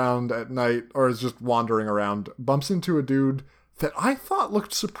runs around at night, or is just wandering around, bumps into a dude that I thought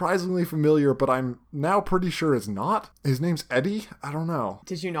looked surprisingly familiar, but I'm now pretty sure is not. His name's Eddie? I don't know.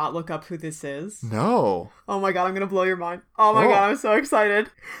 Did you not look up who this is? No. Oh my god, I'm gonna blow your mind. Oh my Oh. god, I'm so excited.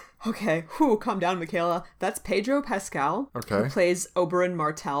 Okay, calm down, Michaela. That's Pedro Pascal. Okay. Who plays Oberyn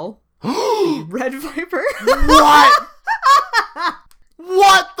Martell, the Red Viper. What?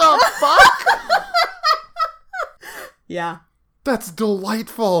 What the fuck? Yeah. That's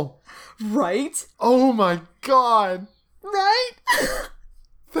delightful. Right? Oh my god. Right?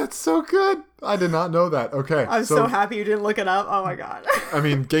 That's so good. I did not know that. Okay. I'm so happy you didn't look it up. Oh my god. I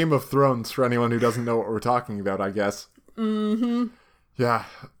mean, Game of Thrones, for anyone who doesn't know what we're talking about, I guess. Mm-hmm. Yeah.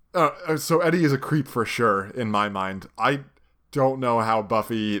 So Eddie is a creep for sure, in my mind. I don't know how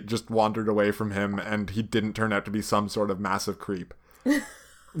Buffy just wandered away from him and he didn't turn out to be some sort of massive creep.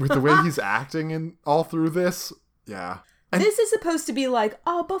 With the way he's acting in all through this, yeah. And This is supposed to be like,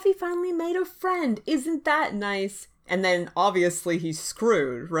 oh, Buffy finally made a friend. Isn't that nice? And then obviously he's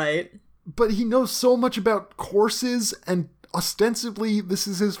screwed, right? but he knows so much about courses, and ostensibly this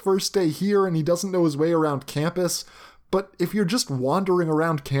is his first day here and he doesn't know his way around campus. But if you're just wandering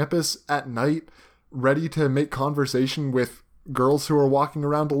around campus at night, ready to make conversation with girls who are walking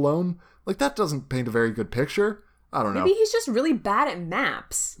around alone, like, that doesn't paint a very good picture. I don't know. Maybe he's just really bad at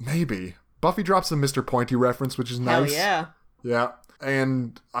maps. Maybe. Buffy drops a Mr. Pointy reference, which is Hell nice. yeah. Yeah.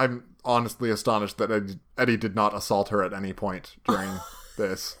 And I'm honestly astonished that Eddie did not assault her at any point during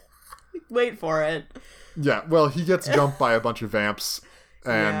this. Wait for it. Yeah, well, he gets jumped by a bunch of vamps,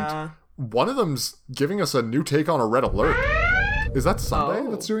 and Yeah. one of them's giving us a new take on a red alert. Is that Sunday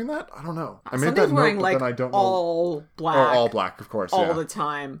Oh. that's doing that? I don't know. I made Sunday's that wearing note, but like then I don't know. all black. Oh, all black, of course. all Yeah. the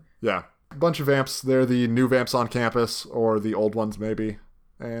time. Yeah. A bunch of vamps. They're the new vamps on campus, or the old ones maybe.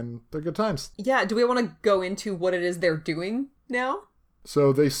 And they're good times. Yeah, do we want to go into what it is they're doing now?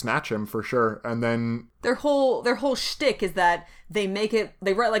 So they snatch him for sure, and then Their whole shtick is that they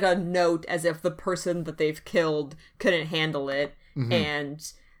write like a note as if the person that they've killed couldn't handle it, and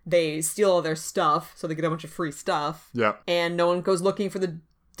they steal all their stuff, so they get a bunch of free stuff. yeah, And no one goes looking for the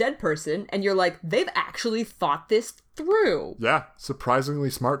dead person, and you're like, they've actually thought this through. yeah,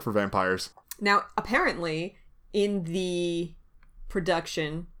 surprisingly smart for vampires. Now, apparently, in the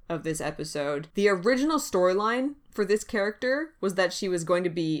production of this episode, the original storyline for this character was that she was going to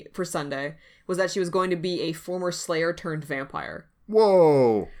be, for Sunday, was that she was going to be a former Slayer turned vampire.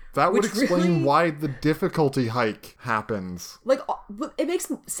 Whoa, that would Which explain really- why the difficulty hike happens. Like, it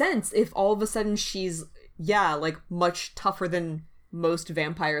makes sense if all of a sudden she's, like, much tougher than most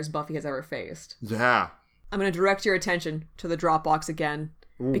vampires Buffy has ever faced. Yeah. I'm going to direct your attention to the Dropbox again.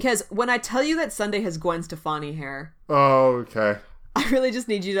 Because when I tell you that Sunday has Gwen Stefani hair, Oh, okay. I really just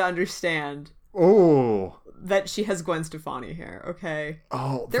need you to understand Oh. that she has Gwen Stefani hair, okay?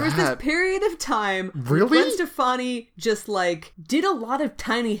 Oh, There was this that- period of time where Really? Gwen Stefani just, like, did a lot of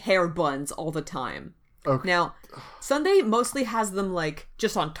tiny hair buns all the time. Okay. Now, Sunday mostly has them, like,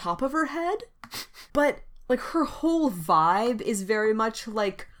 just on top of her head, but, like, her whole vibe is very much,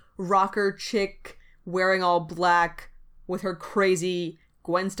 like, rocker chick wearing all black with her crazy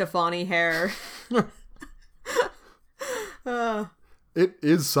Gwen Stefani hair. It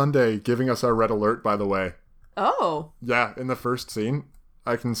is Sunday giving us our red alert, by the way. Oh. Yeah, in the first scene.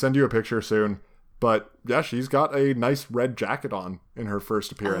 I can send you a picture soon. But yeah, she's got a nice red jacket on in her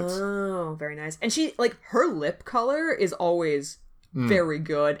first appearance. Oh, very nice. And she, like, her lip color is always very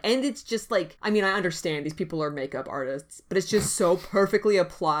good. And it's just like, I mean, I understand these people are makeup artists, but it's just so perfectly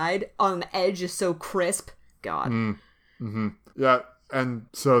applied. On the edge is so crisp God. Yeah, and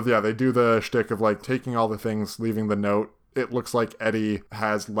so, they do the shtick of, like, taking all the things, leaving the note. It looks like Eddie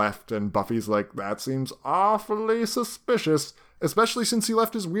has left, and Buffy's like, that seems awfully suspicious, especially since he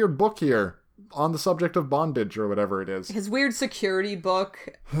left his weird book here on the subject of bondage or whatever it is. His weird security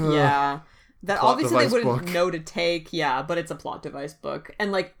book. Yeah. That Plot obviously they device wouldn't book. know to take. Yeah, but it's a plot device book.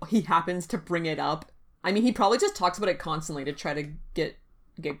 And, like, he happens to bring it up. I mean, he probably just talks about it constantly to try to get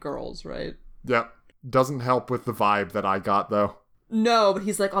girls, right? Yep. Doesn't help with the vibe that I got, though. No, but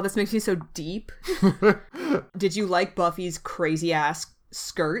he's like, oh, this makes me so deep. Did you like Buffy's crazy-ass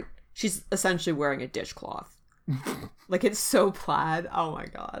skirt? She's essentially wearing a dishcloth. Like, it's so plaid. Oh my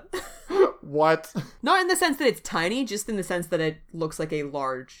god. What? Not in the sense that it's tiny, just in the sense that it looks like a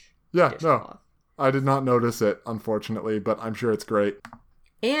large dishcloth. No. I did not notice it, unfortunately, but I'm sure it's great.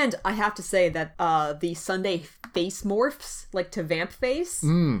 And I have to say that the Sunday face morphs, like to vamp face,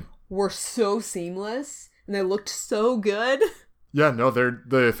 were so seamless, and they looked so good. Yeah, no,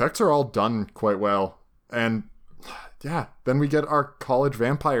 the effects are all done quite well. And yeah, then we get our college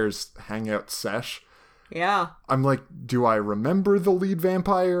vampires hangout sesh. Yeah. I'm like, do I remember the lead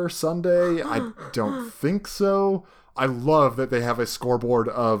vampire Sunday? I don't think so. I love that they have a scoreboard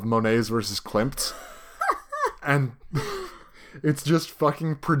of Monets versus Klimts. And it's just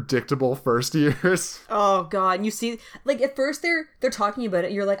fucking predictable first years. Oh god, and you see, like, at first they're talking about it,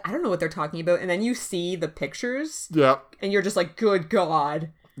 and you're like, I don't know what they're talking about, and then you see the pictures. Yep. And you're just like, good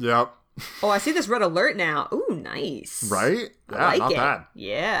god. Yep. Oh, I see this red alert now. Ooh, nice. Right? Yeah, I like not it. bad.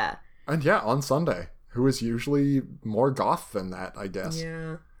 Yeah. And yeah, on Sunday, who is usually more goth than that, I guess.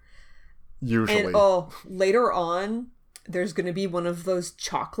 Yeah. Usually. And later on, there's going to be one of those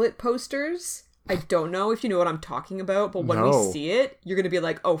chocolate posters. I don't know if you know what I'm talking about, but when we see it, you're going to be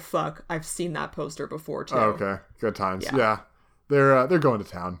like, oh fuck, I've seen that poster before too. Okay, good times. Yeah. They're going to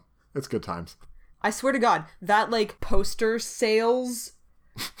town. It's good times. I swear to God, that like poster sales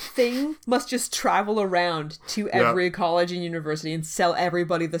thing must just travel around to every college and university and sell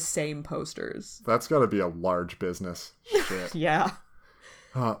everybody the same posters. That's got to be a large business. Shit. Yeah.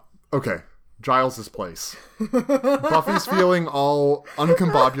 Okay, Giles' place. Buffy's feeling all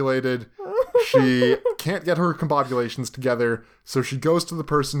uncombobulated. She can't get her combobulations together, so she goes to the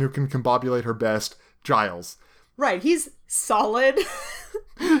person who can combobulate her best, Giles. Right, he's solid.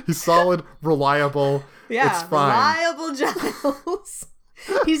 He's solid, reliable. Yeah, it's fine. reliable Giles.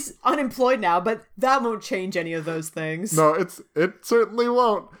 He's unemployed now, but that won't change any of those things. No, it certainly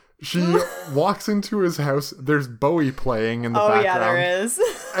won't. She walks into his house. There's Bowie playing in the background. Oh, yeah, there is.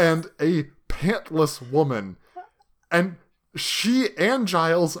 And a pantless woman. And she and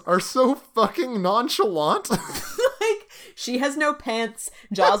Giles are so fucking nonchalant. Like, she has no pants,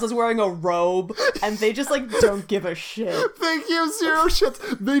 Giles is wearing a robe, and they just, like, don't give a shit. They give zero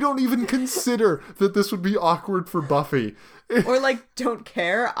shits. They don't even consider that this would be awkward for Buffy. Or, like, don't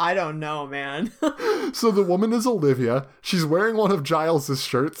care? I don't know, man. So the woman is Olivia. She's wearing one of Giles's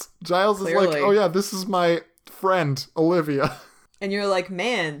shirts. Giles Clearly. is like, oh yeah, this is my friend, Olivia. And you're like,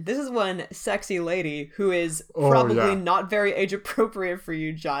 man, this is one sexy lady who is probably not very age appropriate for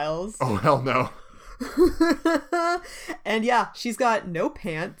you, Giles. Oh, hell no. And yeah, she's got no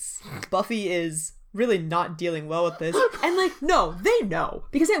pants. Buffy is really not dealing well with this. And like, no, they know.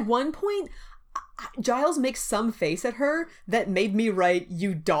 Because at one point, Giles makes some face at her that made me write,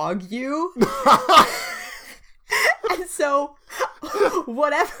 you dog you. And so,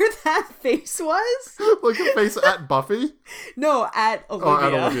 whatever that face was. Like a face at Buffy? No, at Olivia. Oh,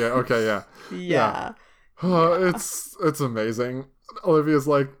 at Olivia. Okay, yeah. Yeah. It's amazing. Olivia's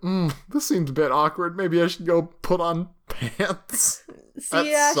like, this seems a bit awkward. Maybe I should go put on pants.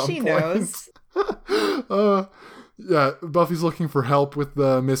 See, yeah, she knows. Yeah, Buffy's looking for help with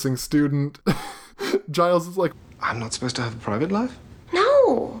the missing student. Giles is like, I'm not supposed to have a private life?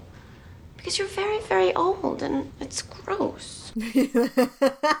 No, because you're very, very old and it's gross.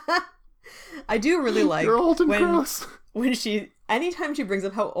 I do really like you're old and gross. When anytime she brings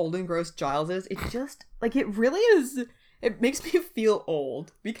up how old and gross Giles is, it just, like, it really is, it makes me feel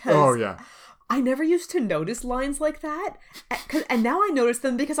old because I never used to notice lines like that. And now I notice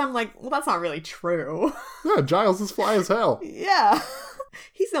them because I'm like, well, that's not really true. Yeah, Giles is fly as hell. Yeah.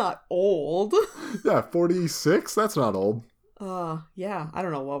 He's not old. Yeah, 46? That's not old. Yeah. I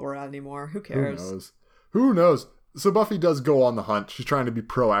don't know what we're at anymore. Who cares? Who knows? So Buffy does go on the hunt. She's trying to be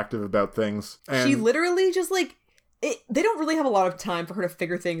proactive about things. And she literally just, like, they don't really have a lot of time for her to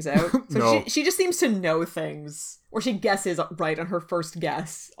figure things out. So No. she just seems to know things. Or she guesses right on her first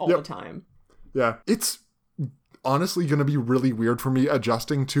guess all the time. Yeah. It's honestly going to be really weird for me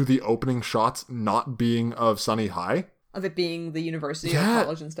adjusting to the opening shots not being of Sunny High. Of it being the university or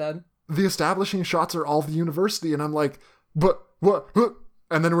college instead. the establishing shots are all the university, and I'm like, but what?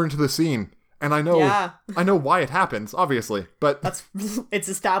 And then we're into the scene. And I know why it happens, obviously, but it's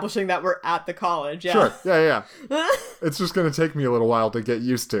establishing that we're at the college. Yeah. Sure. Yeah. It's just going to take me a little while to get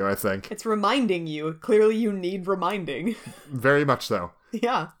used to, I think. It's reminding you. Clearly you need reminding. Very much so.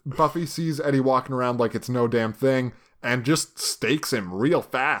 Yeah. Buffy sees Eddie walking around like it's no damn thing and just stakes him real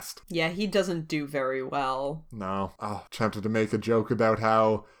fast. Yeah, he doesn't do very well. No. Oh, tempted to make a joke about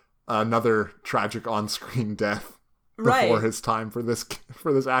how another tragic on-screen death before his time for this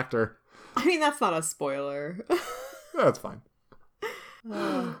actor. I mean, that's not a spoiler. That's fine.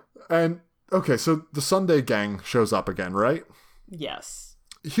 And, okay, so the Sunday gang shows up again, right? Yes.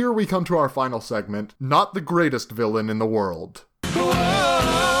 Here we come to our final segment. Not the greatest villain in the world. Whoa,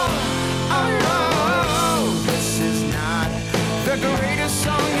 this is not the greatest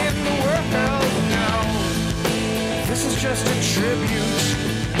song in the world, no. This is just a tribute.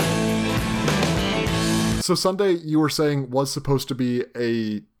 So Sunday, you were saying, was supposed to be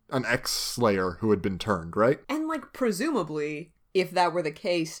an ex-Slayer who had been turned, right? And, like, presumably, if that were the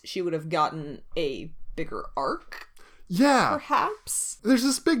case, she would have gotten a bigger arc? Yeah. Perhaps? There's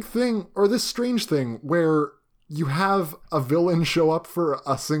this big thing, or this strange thing, where you have a villain show up for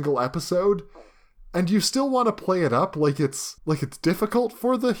a single episode, and you still want to play it up like it's difficult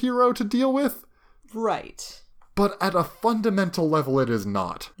for the hero to deal with. Right. But at a fundamental level, it is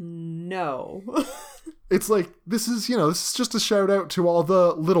not. No. It's like, this is just a shout out to all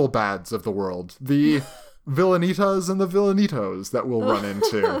the little bads of the world. The Villainitas and the Villainitos that we'll run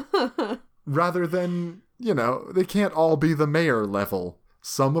into. Rather than, they can't all be the mayor level.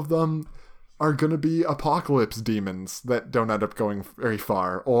 Some of them are going to be apocalypse demons that don't end up going very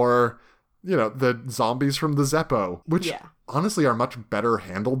far. Or, the zombies from the Zeppo. Which, honestly, are much better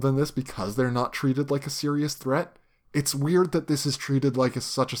handled than this because they're not treated like a serious threat. It's weird that this is treated like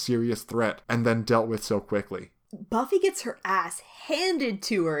such a serious threat and then dealt with so quickly. Buffy gets her ass handed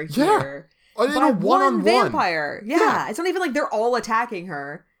to her here. Yeah. By one vampire. Yeah. It's not even like they're all attacking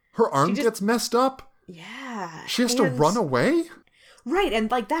her. Her arm gets messed up. Yeah. She has to run away? Right.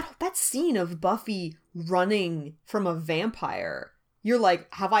 And like that scene of Buffy running from a vampire. You're like,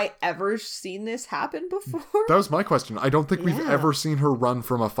 have I ever seen this happen before? That was my question. I don't think we've ever seen her run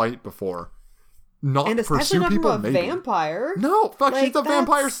from a fight before. Not and pursue not people, from a maybe. Vampire. No, fuck, she's a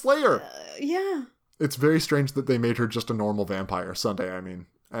vampire slayer. Yeah. It's very strange that they made her just a normal vampire, Sunday, I mean,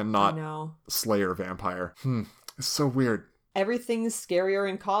 and not Slayer vampire. It's so weird. Everything's scarier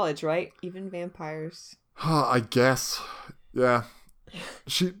in college, right? Even vampires. I guess. Yeah.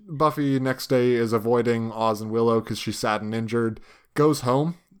 Buffy next day is avoiding Oz and Willow because she's sad and injured. Goes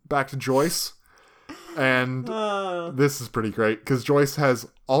home, back to Joyce. And this is pretty great because Joyce has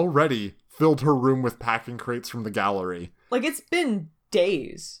already filled her room with packing crates from the gallery. Like, it's been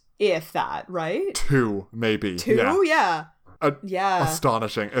days, if that, right? 2, maybe. 2? Yeah. Yeah.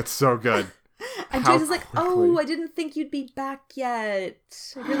 Astonishing. It's so good. And Joyce is like, oh, I didn't think you'd be back yet.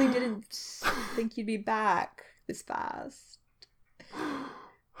 I really didn't think you'd be back this fast.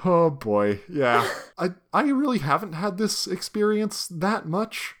 Oh, boy. Yeah. I really haven't had this experience that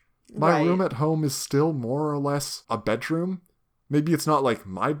much. My room at home is still more or less a bedroom. Maybe it's not like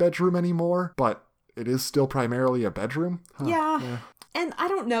my bedroom anymore, but it is still primarily a bedroom. Yeah. And I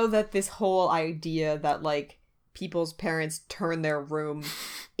don't know that this whole idea that like people's parents turn their room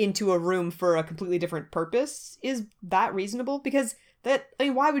into a room for a completely different purpose is that reasonable, because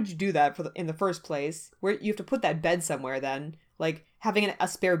why would you do that in the first place? Where you have to put that bed somewhere then. Like, having a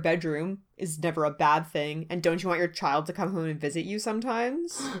spare bedroom is never a bad thing, and don't you want your child to come home and visit you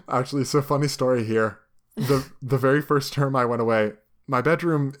sometimes? Actually, so funny story here. The very first term I went away, my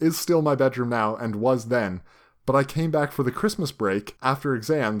bedroom is still my bedroom now and was then, but I came back for the Christmas break after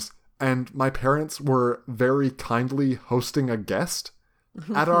exams, and my parents were very kindly hosting a guest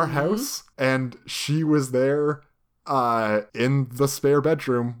at our house, and she was there in the spare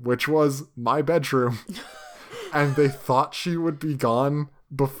bedroom, which was my bedroom. And they thought she would be gone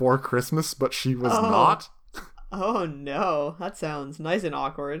before Christmas, but she was not. Oh no, that sounds nice and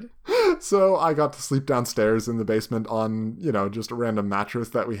awkward. So I got to sleep downstairs in the basement on, just a random mattress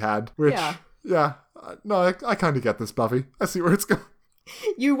that we had. Which, no, I kind of get this, Buffy. I see where it's going.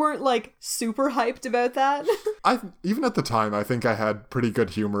 You weren't, like, super hyped about that? Even at the time, I think I had pretty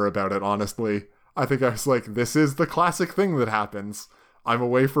good humor about it, honestly. I think I was like, this is the classic thing that happens. I'm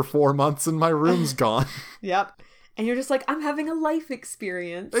away for 4 months and my room's gone. Yep. And you're just like, I'm having a life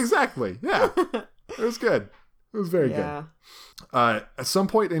experience. Exactly. Yeah. It was good. It was very good. At some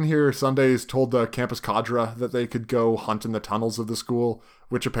point in here, Sundays told the campus cadre that they could go hunt in the tunnels of the school,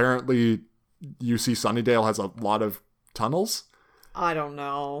 which apparently UC Sunnydale has a lot of tunnels. I don't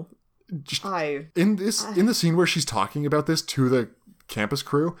know. in the scene where she's talking about this to the campus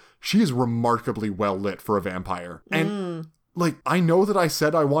crew, she is remarkably well lit for a vampire. And like, I know that I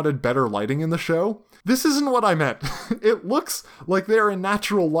said I wanted better lighting in the show. This isn't what I meant. It looks like they're in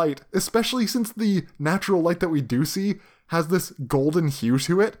natural light, especially since the natural light that we do see has this golden hue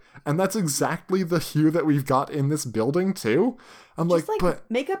to it, and that's exactly the hue that we've got in this building too. I'm Just like,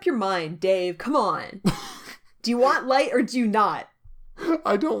 but make up your mind, Dave. Come on. Do you want light or do you not?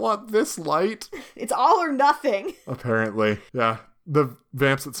 I don't want this light. It's all or nothing. Apparently, yeah. The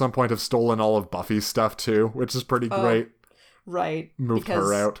vamps at some point have stolen all of Buffy's stuff too, which is pretty great. Right. Moved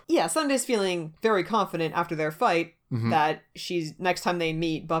her out. Yeah, Sunday's feeling very confident after their fight that next time they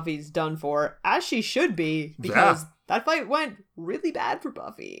meet, Buffy's done for, as she should be, because that fight went really bad for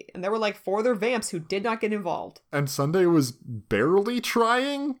Buffy. And there were like 4 other vamps who did not get involved. And Sunday was barely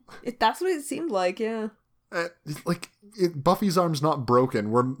trying? That's what it seemed like, yeah. Buffy's arm's not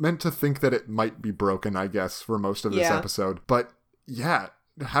broken. We're meant to think that it might be broken, I guess, for most of this episode. But yeah,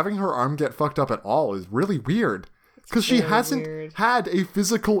 having her arm get fucked up at all is really weird. Because she hasn't had a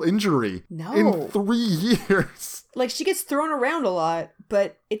physical injury in 3 years. Like, she gets thrown around a lot,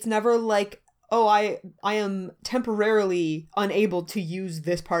 but it's never like, oh, I am temporarily unable to use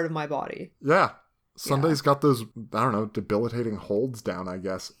this part of my body. Yeah. Sunday's got those, I don't know, debilitating holds down, I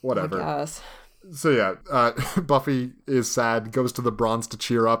guess. Whatever. I guess. So yeah, Buffy is sad, goes to the bronze to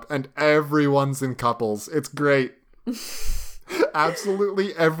cheer up, and everyone's in couples. It's great.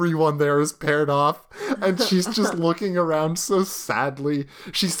 Absolutely everyone there is paired off, and she's just looking around so sadly.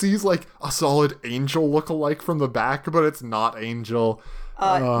 She sees like a solid Angel lookalike from the back, but it's not Angel.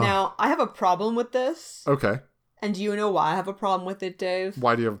 Now, I have a problem with this. Okay. And do you know why I have a problem with it, Dave?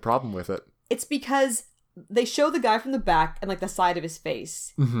 Why do you have a problem with it? It's because they show the guy from the back and like the side of his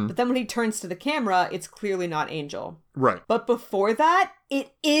face. But then when he turns to the camera, it's clearly not Angel. Right. But before that,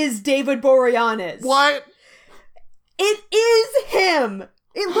 it is David Boreanaz. What? It is him!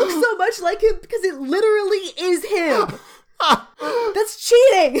 It looks so much like him because it literally is him! That's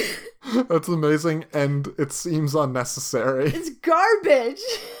cheating! That's amazing, and it seems unnecessary. It's garbage!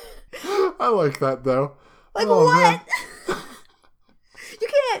 I like that, though. Like, what?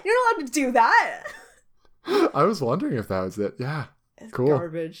 You're not allowed to do that! I was wondering if that was it. Yeah. It's cool.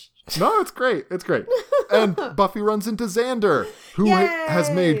 Garbage. No, it's great. It's great. And Buffy runs into Xander, who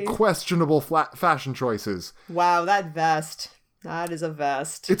has made questionable fashion choices. Wow, that vest. That is a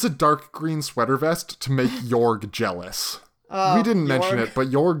vest. It's a dark green sweater vest to make Jorg jealous. We didn't mention it,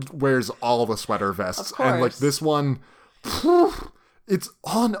 but Jorg wears all the sweater vests. And like this one, it's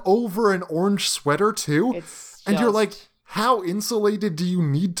on over an orange sweater too. And you're like, how insulated do you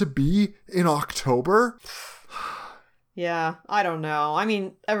need to be in October? Yeah, I don't know. I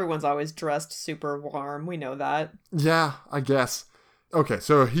mean, everyone's always dressed super warm. We know that. Yeah, I guess. Okay,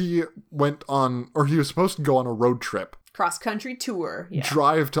 so he went on, or he was supposed to go on a road trip. Cross-country tour. Yeah.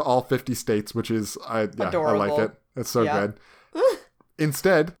 Drive to all 50 states, which is, adorable. I like it. It's so good.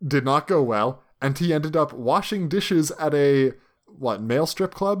 Instead, did not go well, and he ended up washing dishes at a, male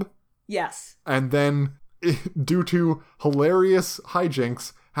strip club? Yes. And then, due to hilarious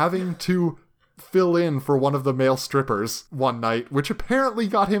hijinks, having to fill in for one of the male strippers one night, which apparently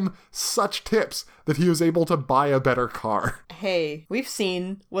got him such tips that he was able to buy a better car. Hey, we've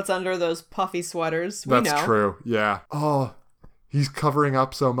seen what's under those puffy sweaters. We know. That's true, yeah. Oh, he's covering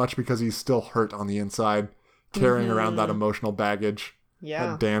up so much because he's still hurt on the inside, carrying around that emotional baggage. Yeah.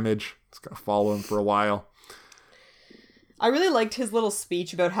 That damage. It's gonna follow him for a while. I really liked his little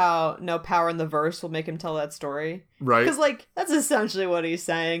speech about how no power in the verse will make him tell that story. Right. Because, that's essentially what he's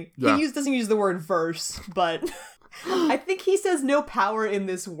saying. Yeah. He doesn't use the word verse, but I think he says no power in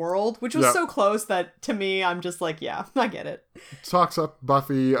this world, which was so close that, to me, I'm just like, yeah, I get it. Talks up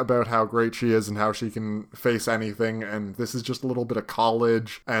Buffy about how great she is and how she can face anything, and this is just a little bit of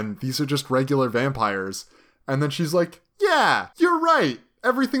college, and these are just regular vampires. And then she's like, yeah, you're right.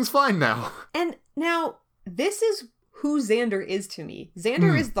 Everything's fine now. And now, this is who Xander is to me.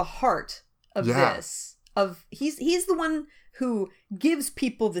 Xander is the heart of this. He's the one who gives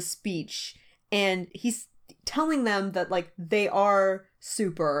people the speech, and he's telling them that they are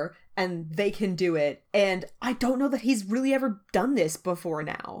super and they can do it. And I don't know that he's really ever done this before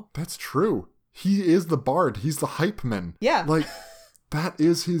now. That's true. He is the bard. He's the hype man. Yeah. That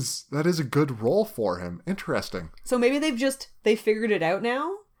is a good role for him. Interesting. So maybe they figured it out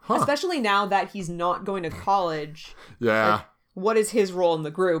now. Huh. Especially now that he's not going to college. Yeah. What is his role in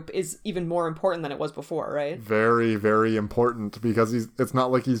the group is even more important than it was before, right? Very, very important, because it's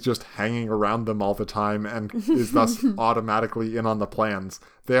not like he's just hanging around them all the time and is thus automatically in on the plans.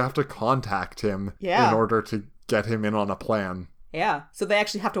 They have to contact him in order to get him in on a plan. Yeah, so they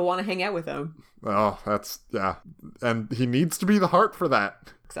actually have to want to hang out with him. Oh, yeah. And he needs to be the heart for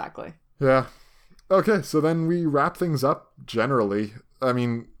that. Exactly. Yeah. Okay, so then we wrap things up generally. I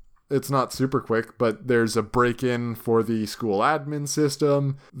mean, it's not super quick, but there's a break-in for the school admin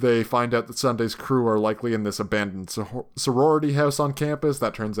system. They find out that Sunday's crew are likely in this abandoned sorority house on campus.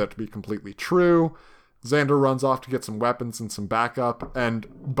 That turns out to be completely true. Xander runs off to get some weapons and some backup, and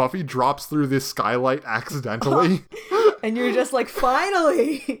Buffy drops through this skylight accidentally. And you're just like,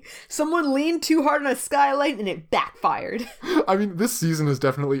 finally! Someone leaned too hard on a skylight and it backfired. I mean, this season is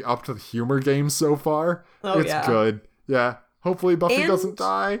definitely up to the humor game so far. Oh, it's good. Yeah. Hopefully Buffy doesn't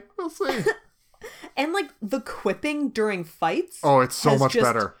die. We'll see. And, like, the quipping during fights... Oh, it's so much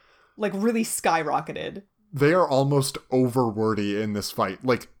better. Like, really skyrocketed. They are almost over-wordy in this fight.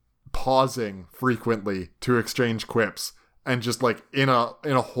 Like, pausing frequently to exchange quips. And just, like, in a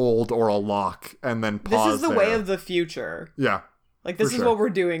hold or a lock, and then pause. This is the way of the future. Yeah. Like, this is what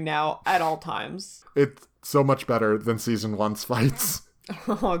we're doing now at all times. It's so much better than season 1's fights.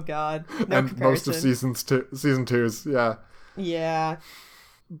 Oh, God. No and comparison. Most of season 2's, yeah. Yeah.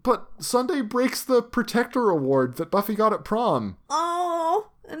 But Sunday breaks the Protector Award that Buffy got at prom. Oh,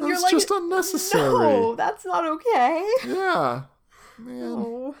 and you're like, just unnecessary. No, that's not okay. Yeah.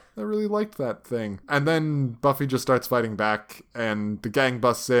 Man, I really liked that thing. And then Buffy just starts fighting back, and the gang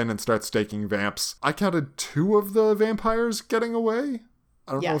busts in and starts staking vamps. I counted 2 of the vampires getting away.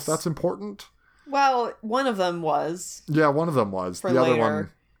 I don't know if that's important. Well, one of them was. Yeah, one of them was. For the later. Other one,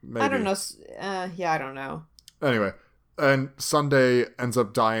 maybe. I don't know. Yeah, I don't know. Anyway, and Sunday ends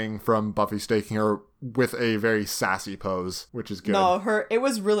up dying from Buffy staking her with a very sassy pose, which is good. No, it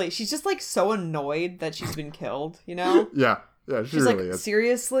was really... She's just, like, so annoyed that she's been killed, you know? Yeah, she really is.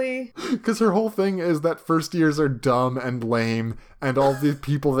 Seriously? Because her whole thing is that first years are dumb and lame, and all the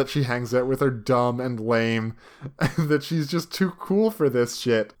people that she hangs out with are dumb and lame, and that she's just too cool for this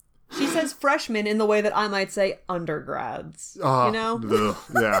shit. She says freshmen in the way that I might say undergrads, you know? Ugh,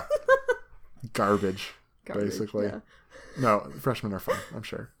 yeah. Garbage, basically. Yeah. No, freshmen are fun, I'm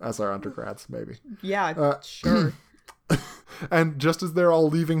sure. As are undergrads, maybe. Yeah, sure. And just as they're all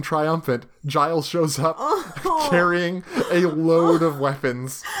leaving triumphant, Giles shows up carrying a load of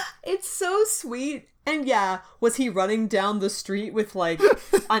weapons. It's so sweet. And yeah, was he running down the street with, like,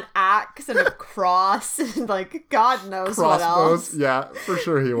 an axe and a cross and, like, God knows what else? Yeah, for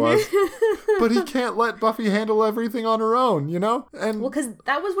sure he was. But he can't let Buffy handle everything on her own, you know? And well, because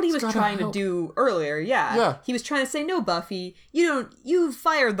that was what he was trying to do earlier, yeah. He was trying to say, no, Buffy, you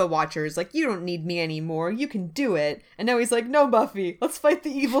fired the Watchers. Like, you don't need me anymore. You can do it. And now he's like, no, Buffy, let's fight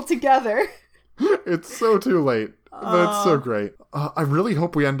the evil together. It's so too late. But it's so great. I really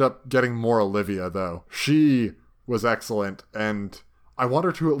hope we end up getting more Olivia, though. She was excellent, and I want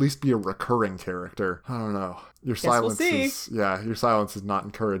her to at least be a recurring character. I don't know. Your silence is not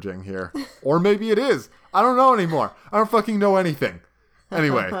encouraging here. Or maybe it is. I don't know anymore. I don't fucking know anything.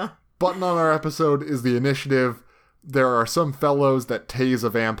 Anyway, button on our episode is the initiative. There are some fellows that tase a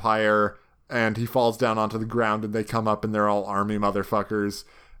vampire, and he falls down onto the ground, and they come up, and they're all army motherfuckers.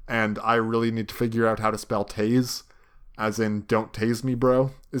 And I really need to figure out how to spell tase. As in, don't tase me,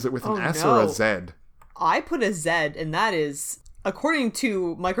 bro. Is it with an S or a Z? I put a Z, and that is, according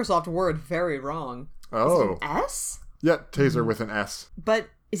to Microsoft Word, very wrong. Oh. Is it an S? Yeah, taser with an S. But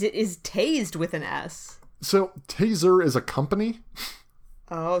is tased with an S? So, taser is a company?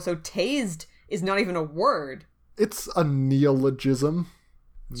 Oh, so tased is not even a word. It's a neologism.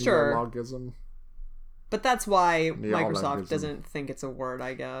 Sure. Neologism. But that's why Microsoft doesn't think it's a word,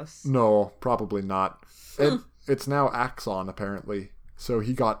 I guess. No, probably not. It's now Axon, apparently. So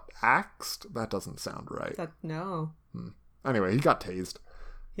he got axed? That doesn't sound right. No. Anyway, he got tased.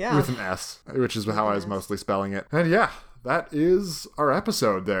 Yeah. With an S, which is how I was mostly spelling it. And yeah, that is our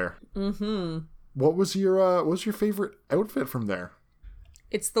episode there. Mm-hmm. What was your favorite outfit from there?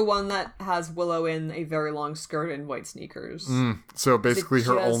 It's the one that has Willow in a very long skirt and white sneakers. So basically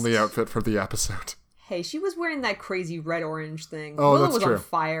her only outfit for the episode. Hey, she was wearing that crazy red-orange thing. Oh, Willow that's was true. on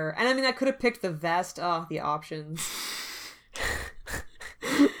fire. And I mean, I could have picked the vest. Oh, the options.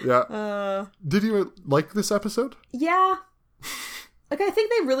 Yeah. Did you like this episode? Yeah. Like, I think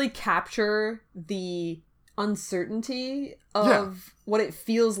they really capture the uncertainty of what it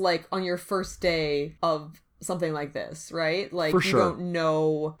feels like on your first day of something like this, right? Like, you don't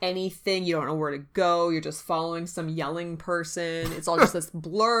know anything. You don't know where to go. You're just following some yelling person. It's all just this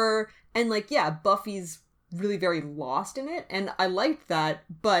blur. And, like, yeah, Buffy's really very lost in it. And I liked that.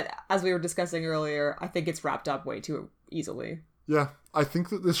 But as we were discussing earlier, I think it's wrapped up way too easily. Yeah, I think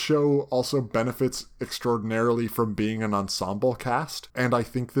that this show also benefits extraordinarily from being an ensemble cast, and I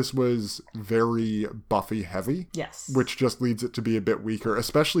think this was very Buffy heavy. Yes. Which just leads it to be a bit weaker,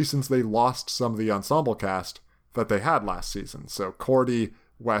 especially since they lost some of the ensemble cast that they had last season. So Cordy,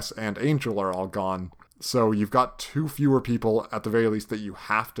 Wes, and Angel are all gone. So you've got 2 fewer people, at the very least, that you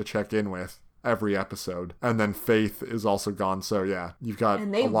have to check in with every episode. And then Faith is also gone, so yeah, you've got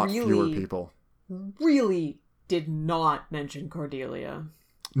a lot fewer people. Really did not mention Cordelia.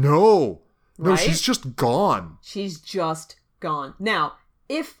 No, Right? she's just gone. She's just gone. Now,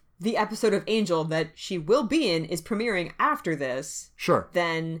 if the episode of Angel that she will be in is premiering after this, Sure.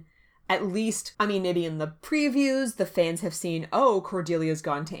 then at least, I mean, maybe in the previews, the fans have seen, oh, Cordelia's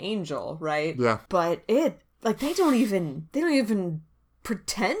gone to Angel, right? Yeah. But they don't even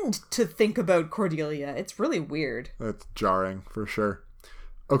pretend to think about Cordelia. It's really weird. That's jarring, for sure.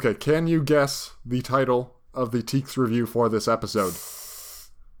 Okay, can you guess the title of the Teeks review for this episode?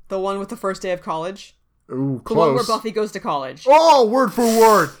 The one with the first day of college? Ooh, close. The one where Buffy goes to college. Oh, word for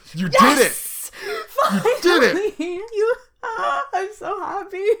word! You did it! Finally! You did it! I'm so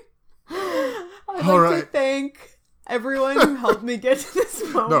happy. I'd All like right. to thank everyone who helped me get to this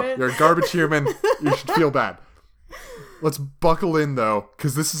No, moment. you're a garbage human. You should feel bad. Let's buckle in, though,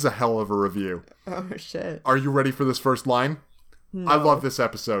 because this is a hell of a review. Oh, shit. Are you ready for this first line? No. I love this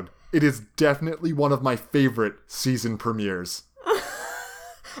episode. It is definitely one of my favorite season premieres.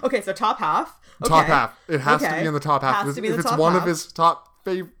 Okay, so top half. Top Okay. half. It has to Okay. be in the top half. Has to be if in the it's top one half. of his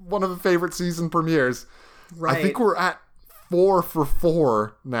one of the favorite season premieres. Right. I think we're at 4 for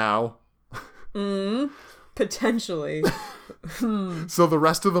 4 now. Potentially. So the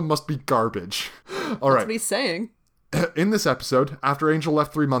rest of them must be garbage. All That's right. what he's saying. In this episode, after Angel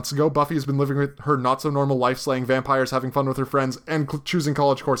left 3 months ago, Buffy has been living with her not-so-normal life, slaying vampires, having fun with her friends, and choosing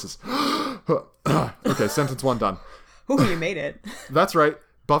college courses. Okay, sentence 1 done. Ooh, you made it. That's right.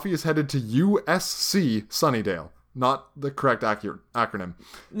 Buffy is headed to USC Sunnydale. Not the correct acronym.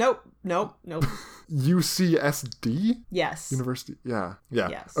 Nope. UCSD? Yes. University? Yeah.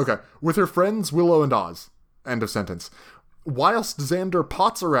 Yes. Okay. With her friends Willow and Oz. End of sentence. Whilst Xander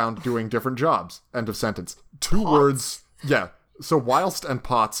pots around doing different jobs. End of sentence. 2 words. Yeah. So whilst and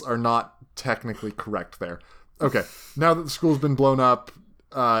pots are not technically correct there. Okay. Now that the school's been blown up,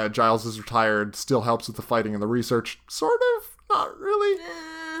 Giles is retired, still helps with the fighting and the research. Sort of. Not really.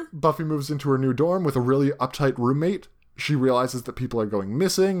 Buffy moves into her new dorm with a really uptight roommate. She realizes that people are going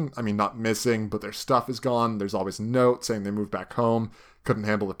missing. I mean, not missing, but their stuff is gone. There's always a note saying they moved back home, couldn't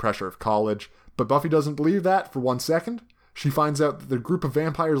handle the pressure of college. But Buffy doesn't believe that for 1 second. She finds out that the group of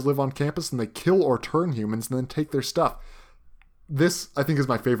vampires live on campus and they kill or turn humans and then take their stuff. This, I think, is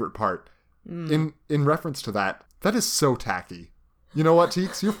my favorite part. In reference to that, that is so tacky. You know what,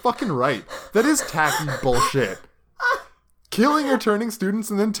 Teeks? You're fucking right. That is tacky bullshit. Killing or turning students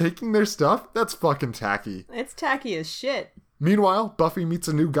and then taking their stuff? That's fucking tacky. It's tacky as shit. Meanwhile, Buffy meets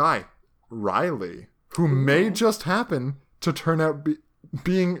a new guy, Riley, who may just happen to turn out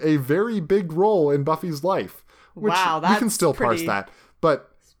being a very big role in Buffy's life. Which Wow, we can that's still parse pretty that. But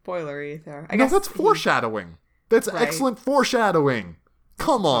spoilery there. I no, guess that's foreshadowing. That's Right. excellent foreshadowing.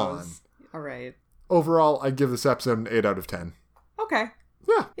 Come on. All right. Overall, I give this episode an 8 out of 10. Okay.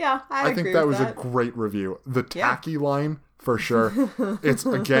 Yeah. Yeah, I agree think that with was that. a great review. The Yeah. tacky line, for sure. It's,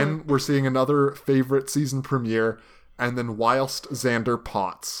 again, we're seeing another favorite season premiere, and then whilst Xander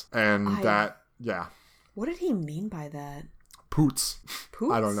pots. And yeah. What did he mean by that? Poots.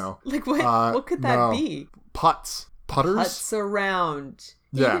 Poots? I don't know. Like what could that no. be? Putters? Putts around.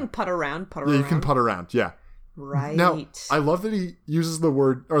 Yeah. You can putt around. Yeah, you can putt around, yeah. Right. Now, I love that he uses the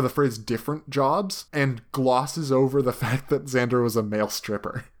word, or the phrase, different jobs, and glosses over the fact that Xander was a male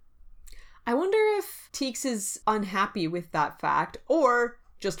stripper. I wonder if Teeks is unhappy with that fact, or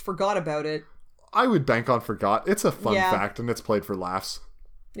just forgot about it. I would bank on forgot. It's a fun Yeah. fact, and it's played for laughs.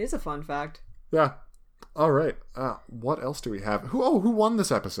 It is a fun fact. Yeah. All right. What else do we have? Who won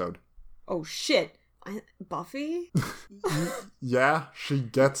this episode? Oh, shit. Buffy? Yeah, she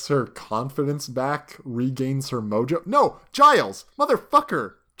gets her confidence back, regains her mojo. No, Giles!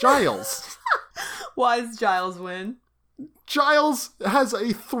 Motherfucker! Giles! Why does Giles win? Giles has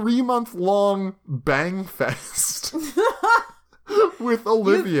a 3-month-long bang fest with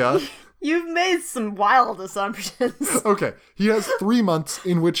Olivia. You've made some wild assumptions. Okay, he has 3 months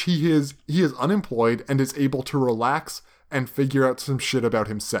in which he is unemployed and is able to relax and figure out some shit about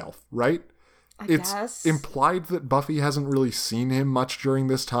himself, right? It's guess. implied that Buffy hasn't really seen him much during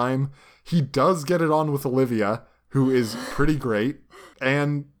this time. He does get it on with Olivia, who is pretty great,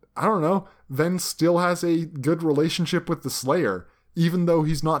 and I don't know, then still has a good relationship with the Slayer, even though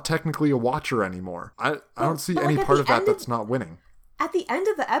he's not technically a Watcher anymore. I don't see any part of that that's not winning. at the end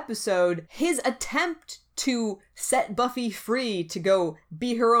of the episode, his attempt to set Buffy free to go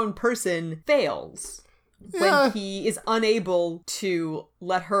be her own person fails. Yeah. When he is unable to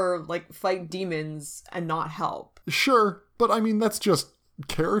let her, like, fight demons and not help. Sure, but I mean, that's just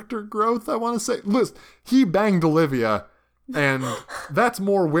character growth, I want to say. Listen, he banged Olivia, and that's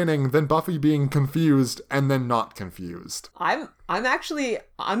more winning than Buffy being confused and then not confused. I'm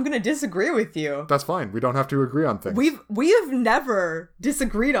gonna disagree with you. That's fine. We don't have to agree on things. We have never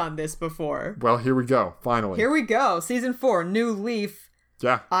disagreed on this before. Well, here we go. Finally. Here we go. Season 4, New Leaf.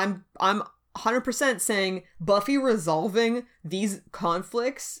 Yeah. I'm 100% saying Buffy resolving these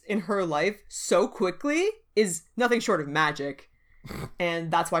conflicts in her life so quickly is nothing short of magic.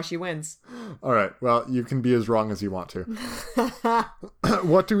 And that's why she wins. All right. Well, you can be as wrong as you want to.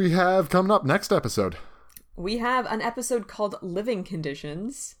 What do we have coming up next episode? We have an episode called Living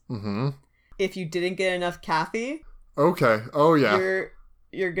Conditions. Mm-hmm. If you didn't get enough Kathy. Okay. Oh, yeah.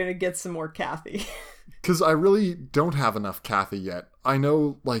 You're gonna get some more Kathy. Because I really don't have enough Kathy yet. I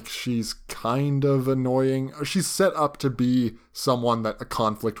know, like, she's kind of annoying. She's set up to be someone that a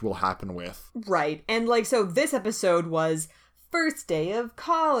conflict will happen with. Right. And, like, so this episode was first day of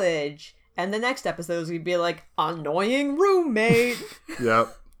college. And the next episode is going to be, like, annoying roommate.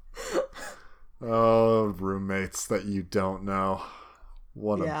 Yep. Oh, roommates that you don't know.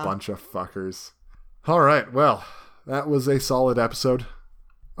 What a bunch of fuckers. All right. Well, that was a solid episode.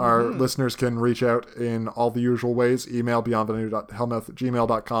 Our listeners can reach out in all the usual ways. Email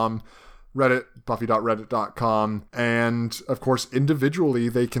beyondthename.hellmouth@gmail.com, Reddit, buffy.reddit.com, and, of course, individually,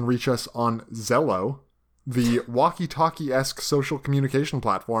 they can reach us on Zello, the walkie-talkie-esque social communication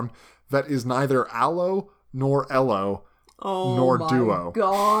platform that is neither Allo nor Ello nor Duo. Oh my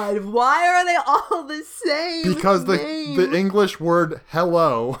god, why are they all the same? Because the English word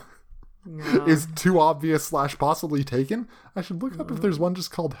hello... is too obvious / possibly taken. I should look up if there's one just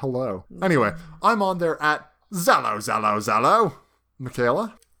called hello. Anyway, I'm on there at Zello.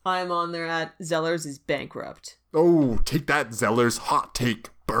 Michaela? I'm on there at Zellers is bankrupt. Oh, take that, Zellers. Hot take.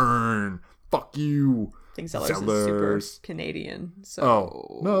 Burn. Fuck you. I think Zellers is super Canadian. So.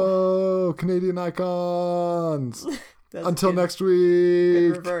 Oh, no. Canadian icons. Until good, next week.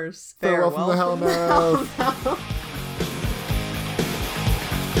 Good reverse. Farewell from the Hellmouth.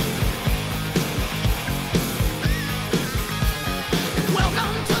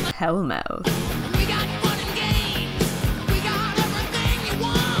 Hellmouth. We got fun and games. We got everything you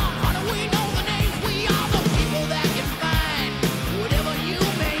want. How do we know the names? We are the people that can find whatever you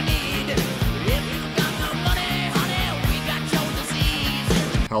may need. If you got the money, honey, we got your disease.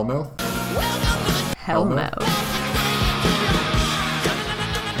 Hellmouth? Welcome to the Hellmouth.